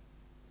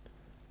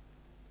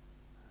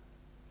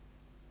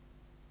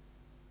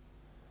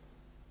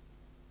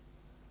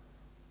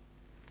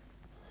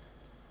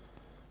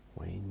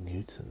 Wayne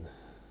Newton.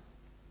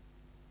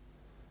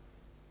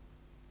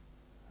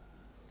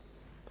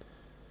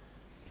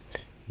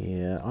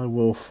 Yeah, I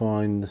will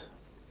find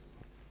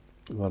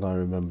that I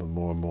remember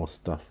more and more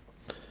stuff.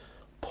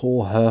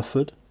 Paul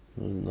Herford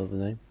was another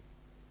name.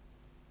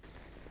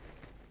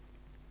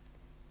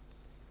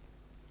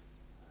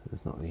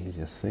 It's not the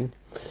easiest thing.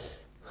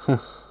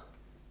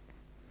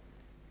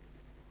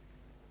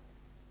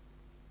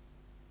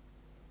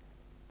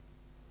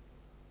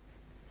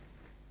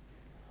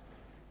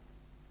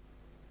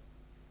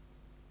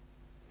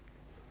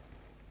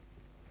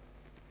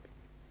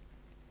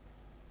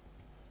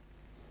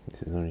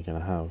 This is only going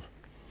to have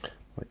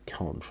like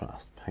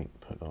contrast paint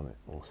put on it,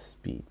 or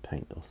speed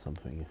paint or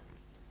something.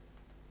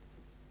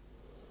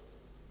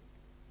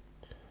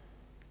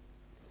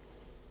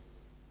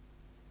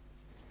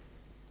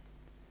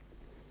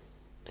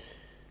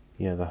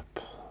 Yeah, the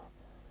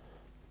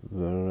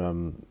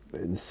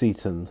in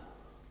Seaton,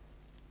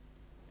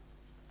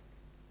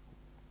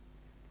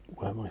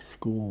 where my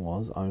school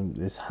was,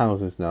 there's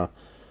houses now,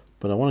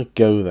 but I want to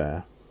go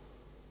there.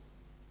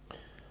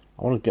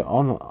 I want to get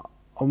on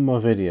my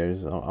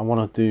videos. I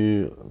want to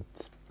do,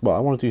 well, I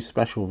want to do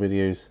special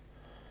videos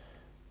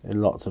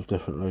in lots of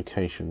different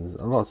locations.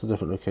 And lots of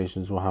different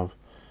locations will have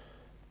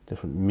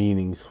different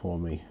meanings for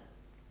me.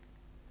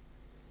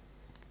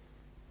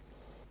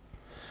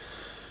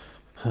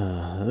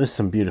 There's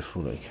some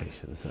beautiful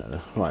locations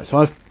there. Right,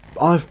 so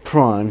I've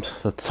primed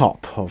the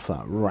top of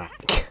that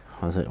rack,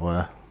 as it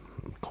were.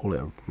 Call it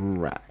a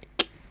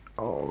rack.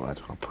 Oh, where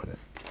do I put it?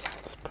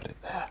 Let's put it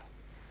there.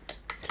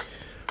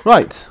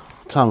 Right,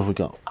 what time have we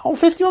got? Oh,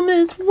 51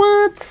 minutes.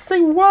 What?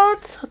 Say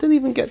what? I didn't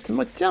even get to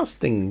my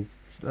jousting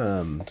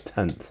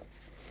tent.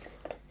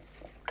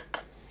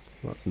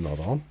 That's not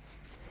on.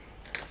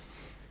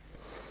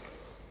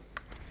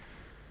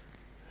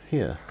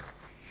 Here.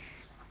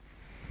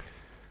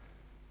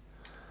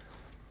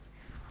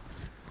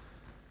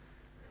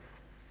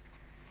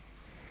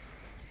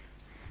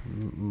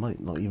 Might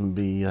not even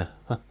be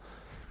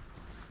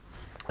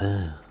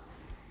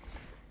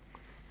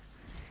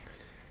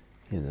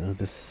you know,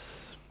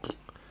 this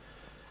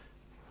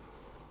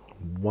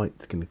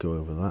white's gonna go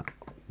over that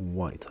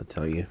white, I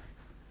tell you.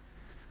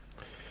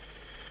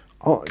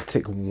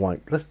 Arctic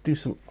white. Let's do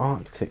some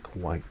Arctic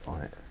white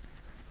on it.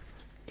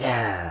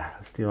 Yeah,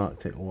 let's do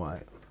Arctic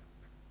white.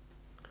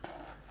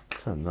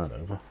 Turn that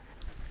over.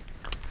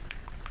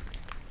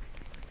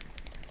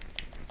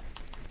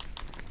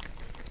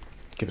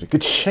 Give it a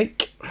good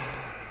shake.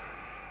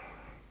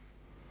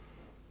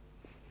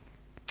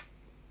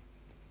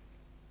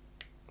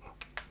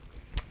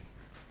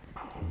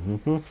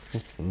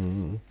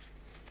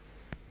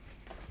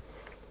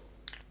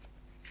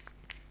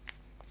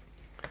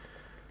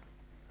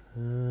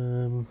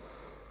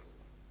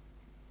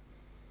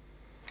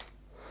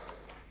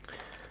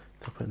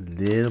 Put a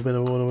little bit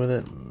of water with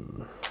it.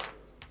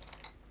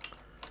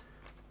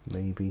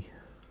 Maybe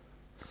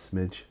a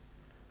smidge.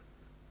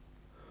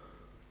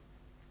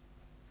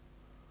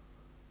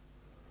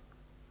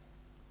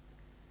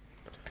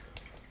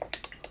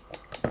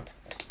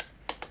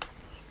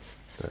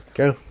 There we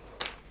go.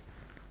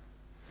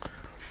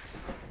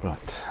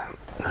 Right,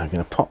 now I'm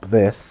going to pop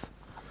this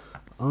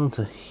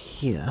onto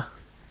here.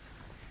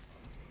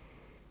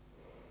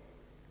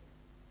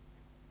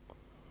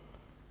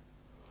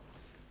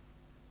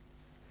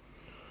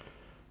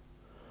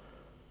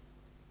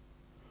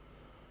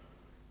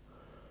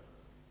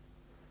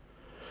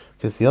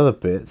 Because the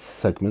other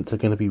segments are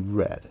going to be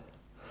red,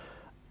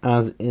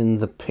 as in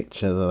the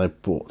picture that I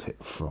bought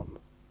it from.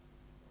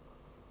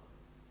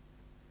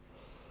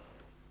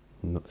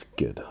 And that's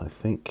good, I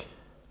think.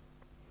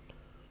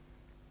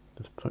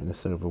 Just putting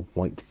this over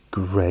white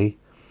grey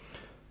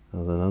as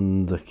an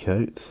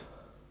undercoat.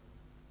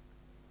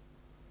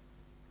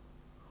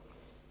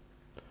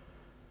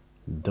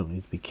 Don't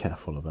need to be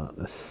careful about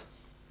this.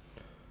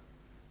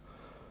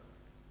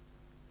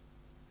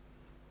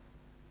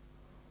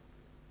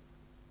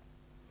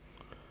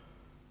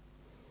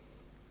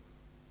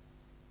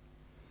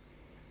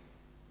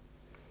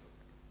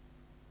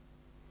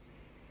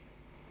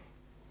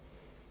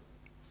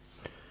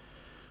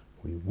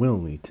 We will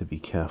need to be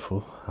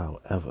careful,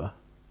 however,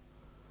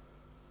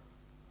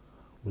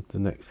 with the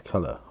next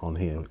colour on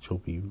here, which will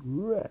be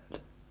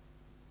red.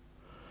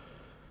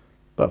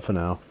 But for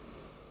now,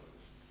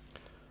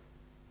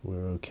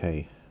 we're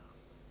okay.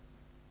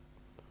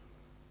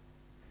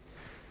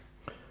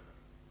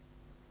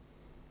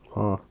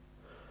 Oh,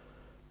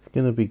 it's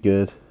gonna be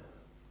good.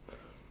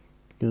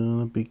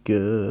 Gonna be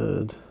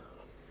good.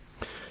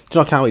 Do you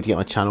know, I can't wait to get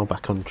my channel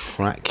back on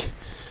track.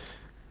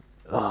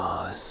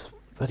 Oh, this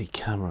bloody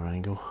camera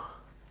angle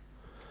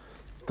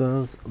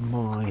does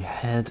my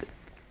head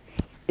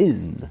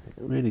in.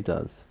 It really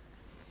does.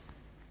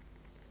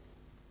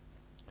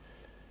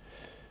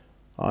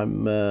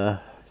 I'm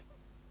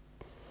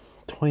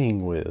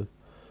toying with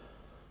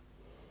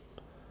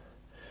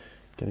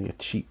getting a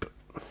cheap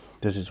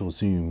digital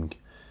zoom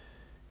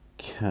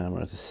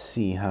camera to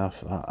see how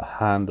that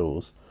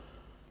handles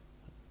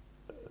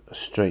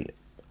straight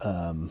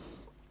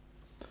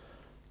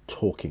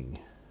talking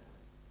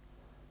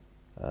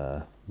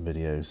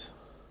videos.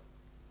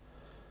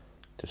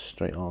 Just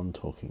straight on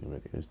talking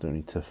videos. Don't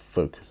need to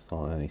focus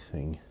on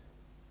anything.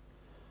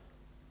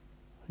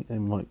 I think they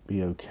might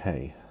be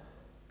okay.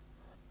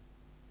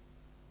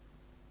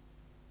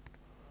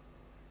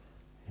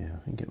 Yeah, I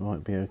think it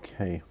might be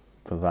okay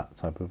for that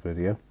type of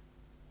video.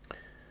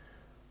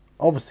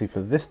 Obviously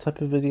for this type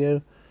of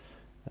video,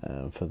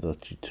 for the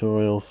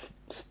tutorial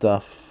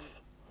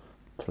stuff,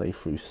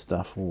 playthrough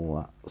stuff, all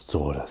that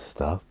sort of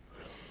stuff,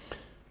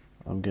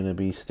 I'm going to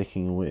be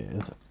sticking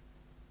with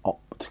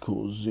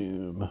optical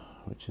zoom,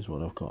 which is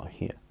what I've got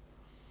here.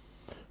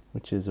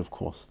 which is of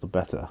course the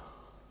better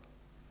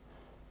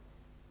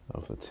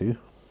of the two.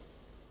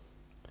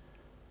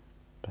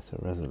 Better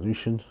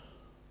resolution.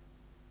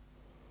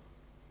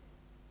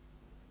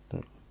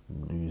 Don't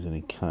lose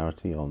any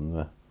clarity on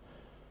the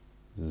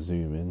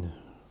zoom in.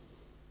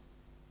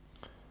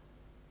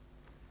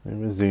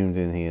 We're zoomed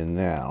in here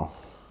now.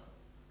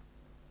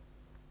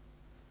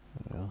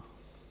 There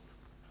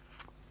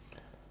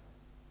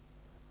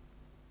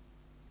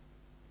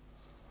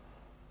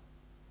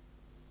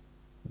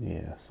we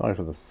are. Yeah, sorry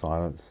for the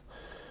silence.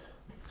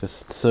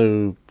 Just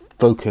so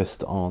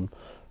focused on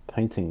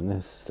painting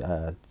this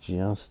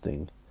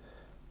jousting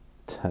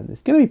tent.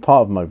 It's going to be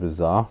part of my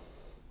bazaar.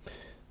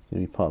 It's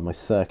going to be part of my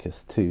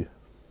circus too.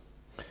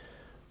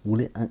 Will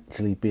it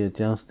actually be a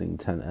jousting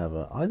tent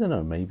ever? I don't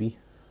know, maybe.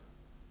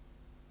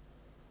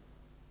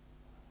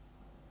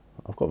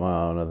 I've got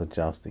my own other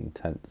jousting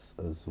tents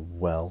as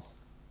well.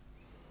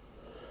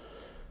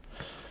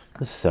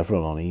 There's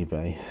several on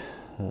eBay.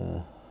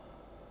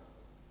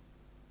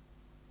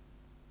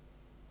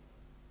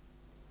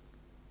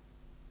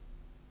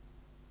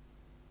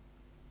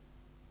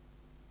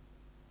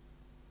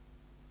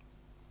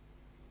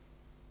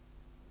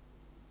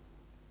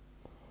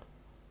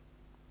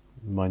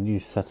 My new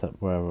setup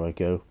wherever I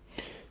go,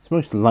 it's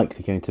most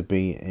likely going to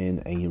be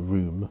in a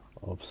room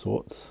of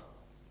sorts,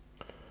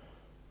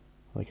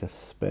 like a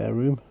spare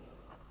room.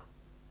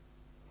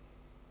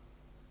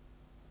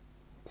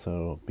 So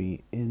it'll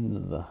be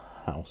in the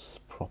house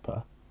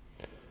proper.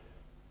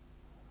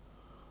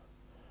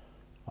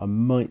 I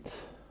might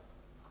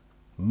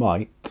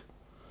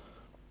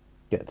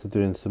get to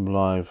doing some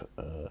live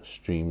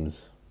streams.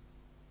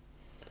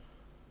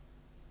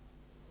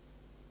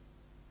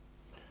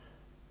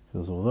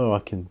 Because although I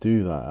can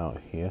do that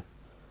out here,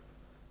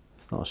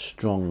 it's not a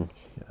strong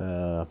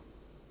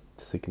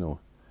signal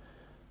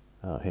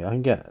out here. I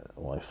can get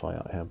Wi-Fi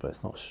out here, but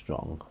it's not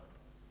strong.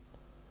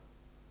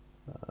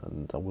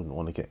 And I wouldn't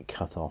want to get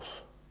cut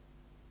off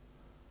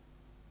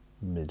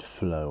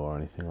mid-flow or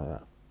anything like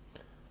that.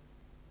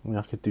 I mean,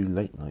 I could do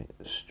late night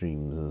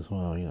streams as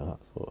well, you know,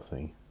 that sort of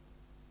thing.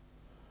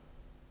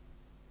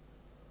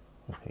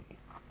 Okay.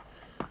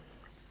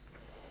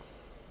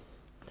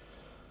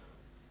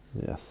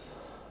 Yes.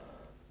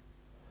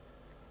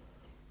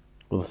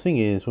 Well, the thing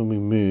is, when we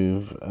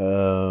move,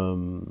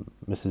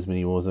 Mrs.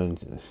 Mini Warzone,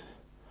 I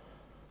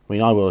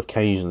mean, I will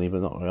occasionally,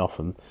 but not very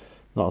often,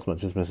 not as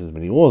much as Mrs.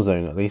 Mini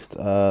Warzone at least,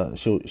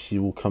 she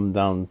will come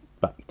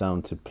back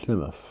down to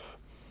Plymouth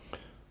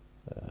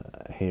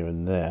here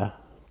and there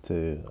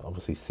to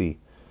obviously see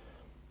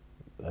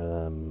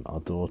our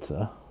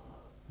daughter,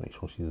 make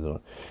sure she's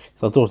alright.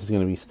 So our daughter's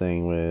going to be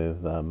staying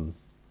with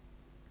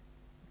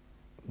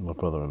my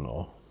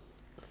brother-in-law.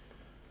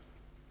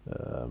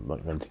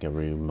 Like renting a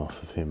room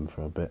off of him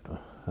for a bit,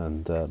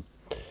 and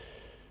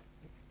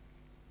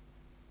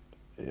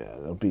yeah,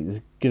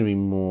 there's going to be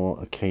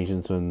more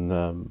occasions when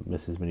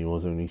Mrs. Mini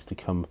Warzone needs to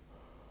come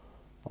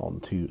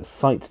onto a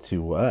site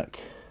to work,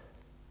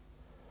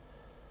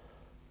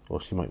 or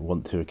she might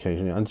want to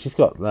occasionally, and she's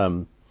got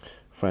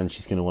friends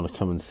she's going to want to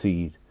come and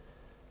see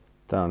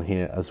down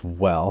here as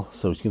well,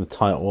 so she's going to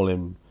tie it all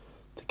in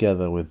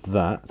together with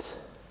that,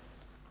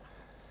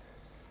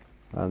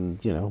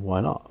 and you know,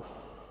 why not?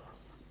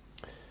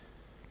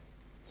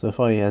 So if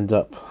I end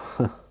up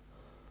at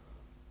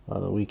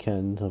the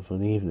weekend of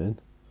an evening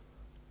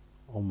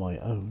on my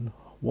own,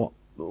 what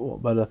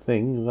better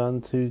thing than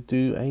to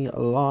do a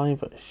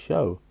live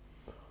show,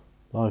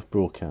 live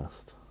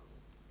broadcast.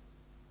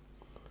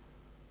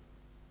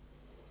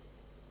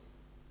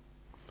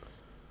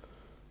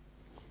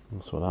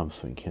 That's what I'm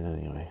thinking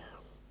anyway.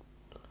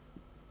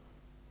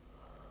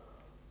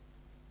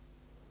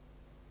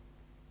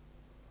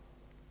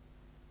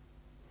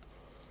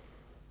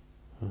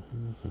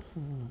 I'm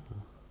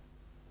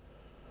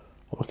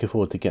looking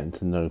forward to getting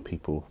to know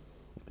people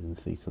in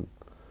season,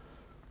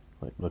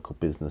 like local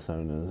business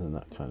owners and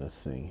that kind of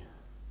thing.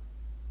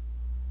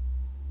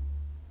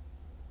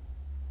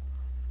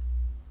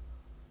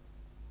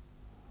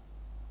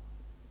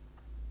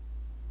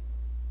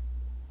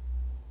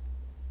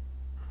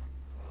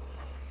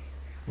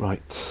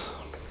 Right,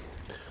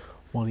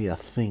 what do you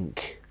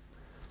think?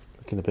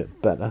 Looking a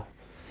bit better.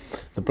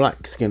 The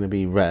black's going to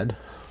be red,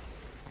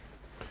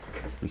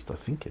 at least I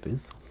think it is.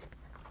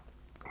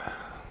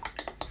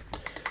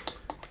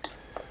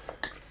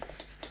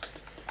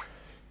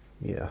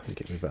 Yeah, I think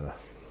it'd be better.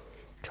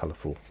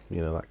 Colourful,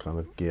 you know, that kind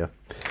of gear.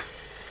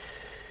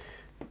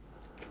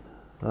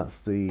 That's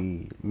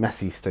the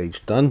messy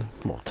stage done.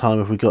 What time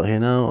have we got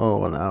here now?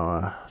 Oh, an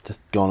hour.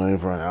 Just gone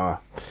over an hour.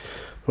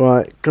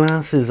 Right,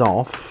 glasses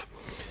off.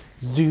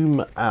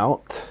 Zoom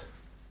out.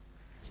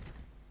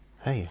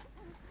 Hey,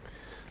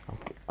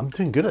 I'm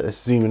doing good at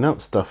this zooming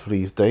out stuff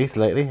these days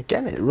lately.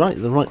 Getting it right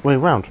the right way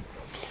around.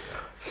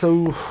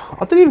 So, I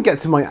didn't even get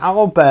to my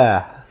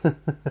owlbear.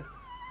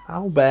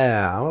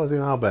 Owlbear. I want to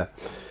do owlbear.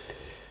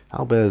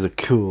 Owlbears are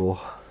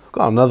cool. I've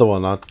got another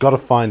one. I've got to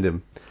find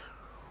him.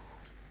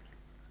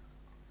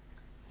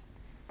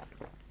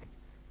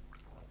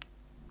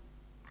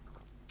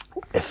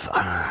 If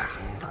the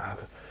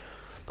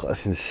Got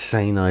this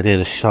insane idea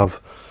to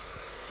shove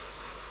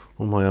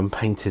all my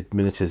unpainted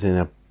miniatures in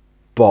a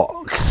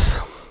box.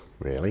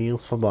 Really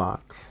useful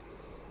box.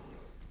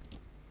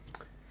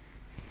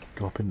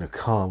 Go up in the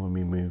car when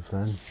we move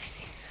then.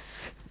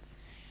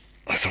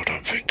 That's what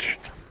I'm thinking.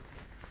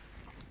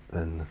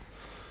 Then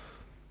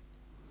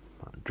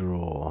that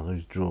drawer,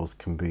 those drawers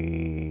can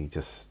be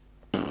just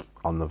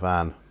on the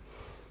van.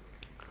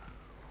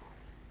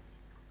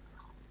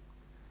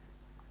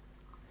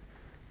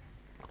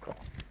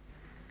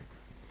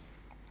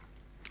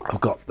 I've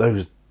got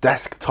those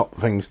desktop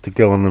things to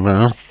go on the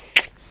van.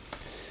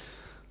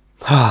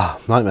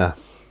 Nightmare.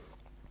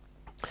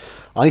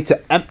 I need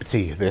to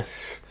empty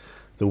this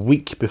the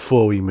week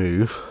before we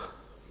move.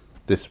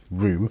 This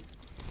room,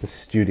 this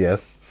studio,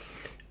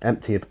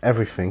 empty of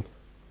everything.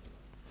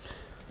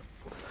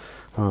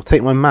 And I'll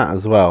take my mat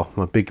as well,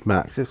 my big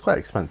mat, 'cause it's quite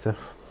expensive.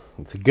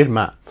 It's a good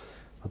mat.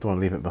 I don't want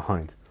to leave it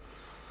behind.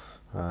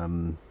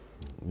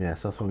 Yeah,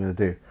 so that's what I'm going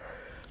to do.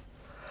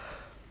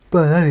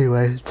 But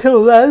anyway,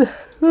 till then,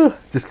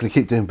 just going to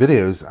keep doing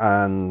videos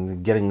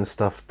and getting the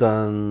stuff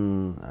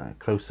done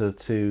closer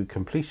to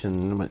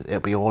completion. It'll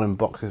be all in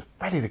boxes,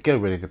 ready to go,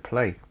 ready to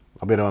play.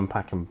 I'll be able to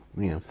unpack and,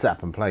 you know, set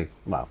up and play.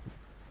 Well,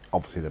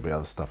 obviously there'll be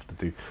other stuff to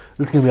do.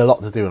 There's going to be a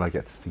lot to do when I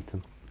get to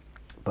Seaton.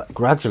 But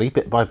gradually,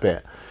 bit by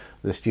bit,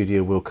 the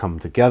studio will come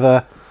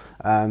together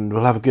and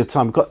we'll have a good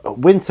time. We've got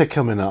winter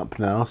coming up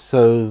now,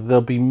 so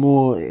there'll be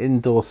more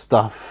indoor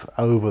stuff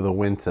over the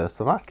winter,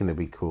 so that's going to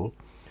be cool.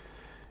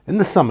 In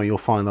the summer, you'll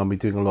find I'll be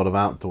doing a lot of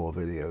outdoor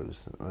videos,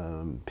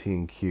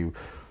 P&Q.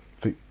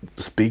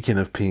 Speaking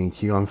of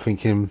P&Q, I'm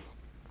thinking,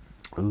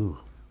 ooh,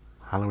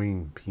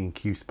 Halloween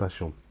P&Q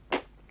special.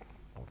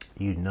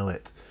 You know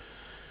it.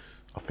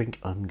 I think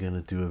I'm going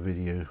to do a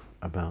video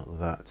about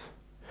that.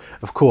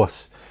 Of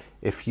course,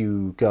 if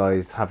you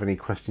guys have any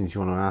questions you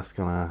want to ask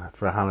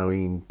for a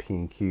Halloween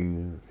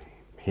P&Q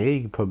here,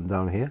 you can put them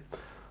down here,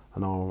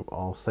 and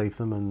I'll save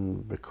them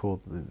and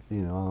record. You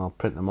know, I'll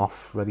print them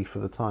off ready for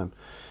the time.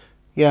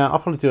 Yeah, I'll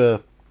probably do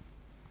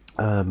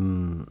a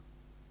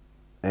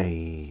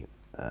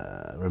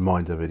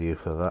reminder video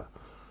for that.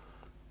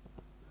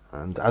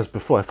 And as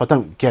before, if I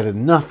don't get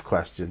enough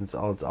questions,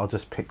 I'll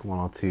just pick one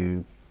or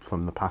two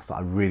from the past that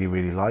I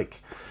really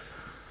like.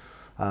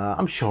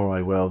 I'm sure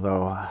I will,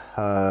 though.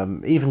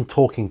 Even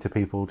talking to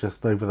people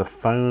just over the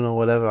phone or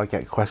whatever, I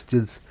get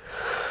questions.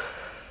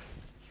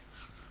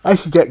 I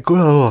can get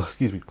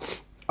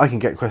I can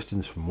get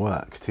questions from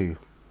work too.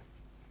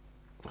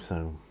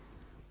 So,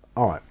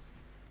 all right.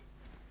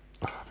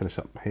 Finish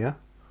up here.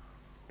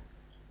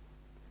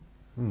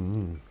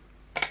 Don't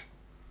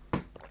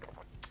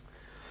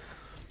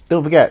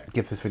forget,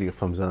 give this video a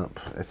thumbs up.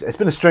 It's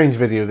been a strange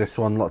video, this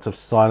one. Lots of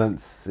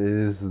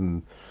silences,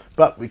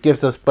 but it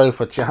gives us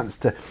both a chance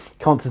to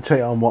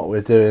concentrate on what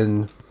we're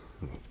doing.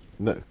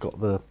 Look,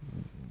 got the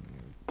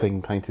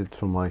thing painted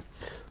from my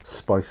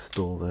spice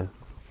stall there.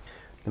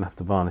 Gonna have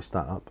to varnish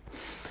that up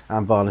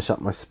and varnish up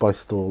my spice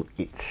stall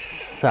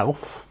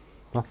itself.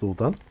 That's all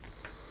done.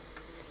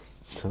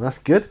 So that's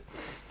good.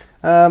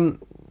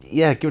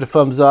 Yeah, give it a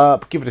thumbs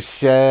up, give it a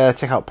share,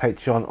 check out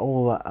Patreon,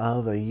 all that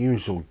other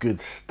usual good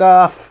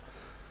stuff.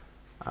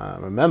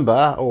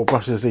 Remember, all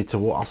brushes lead to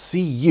water. I'll see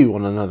you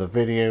on another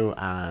video,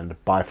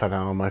 and bye for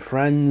now, my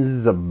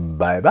friends.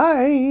 Bye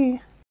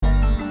bye.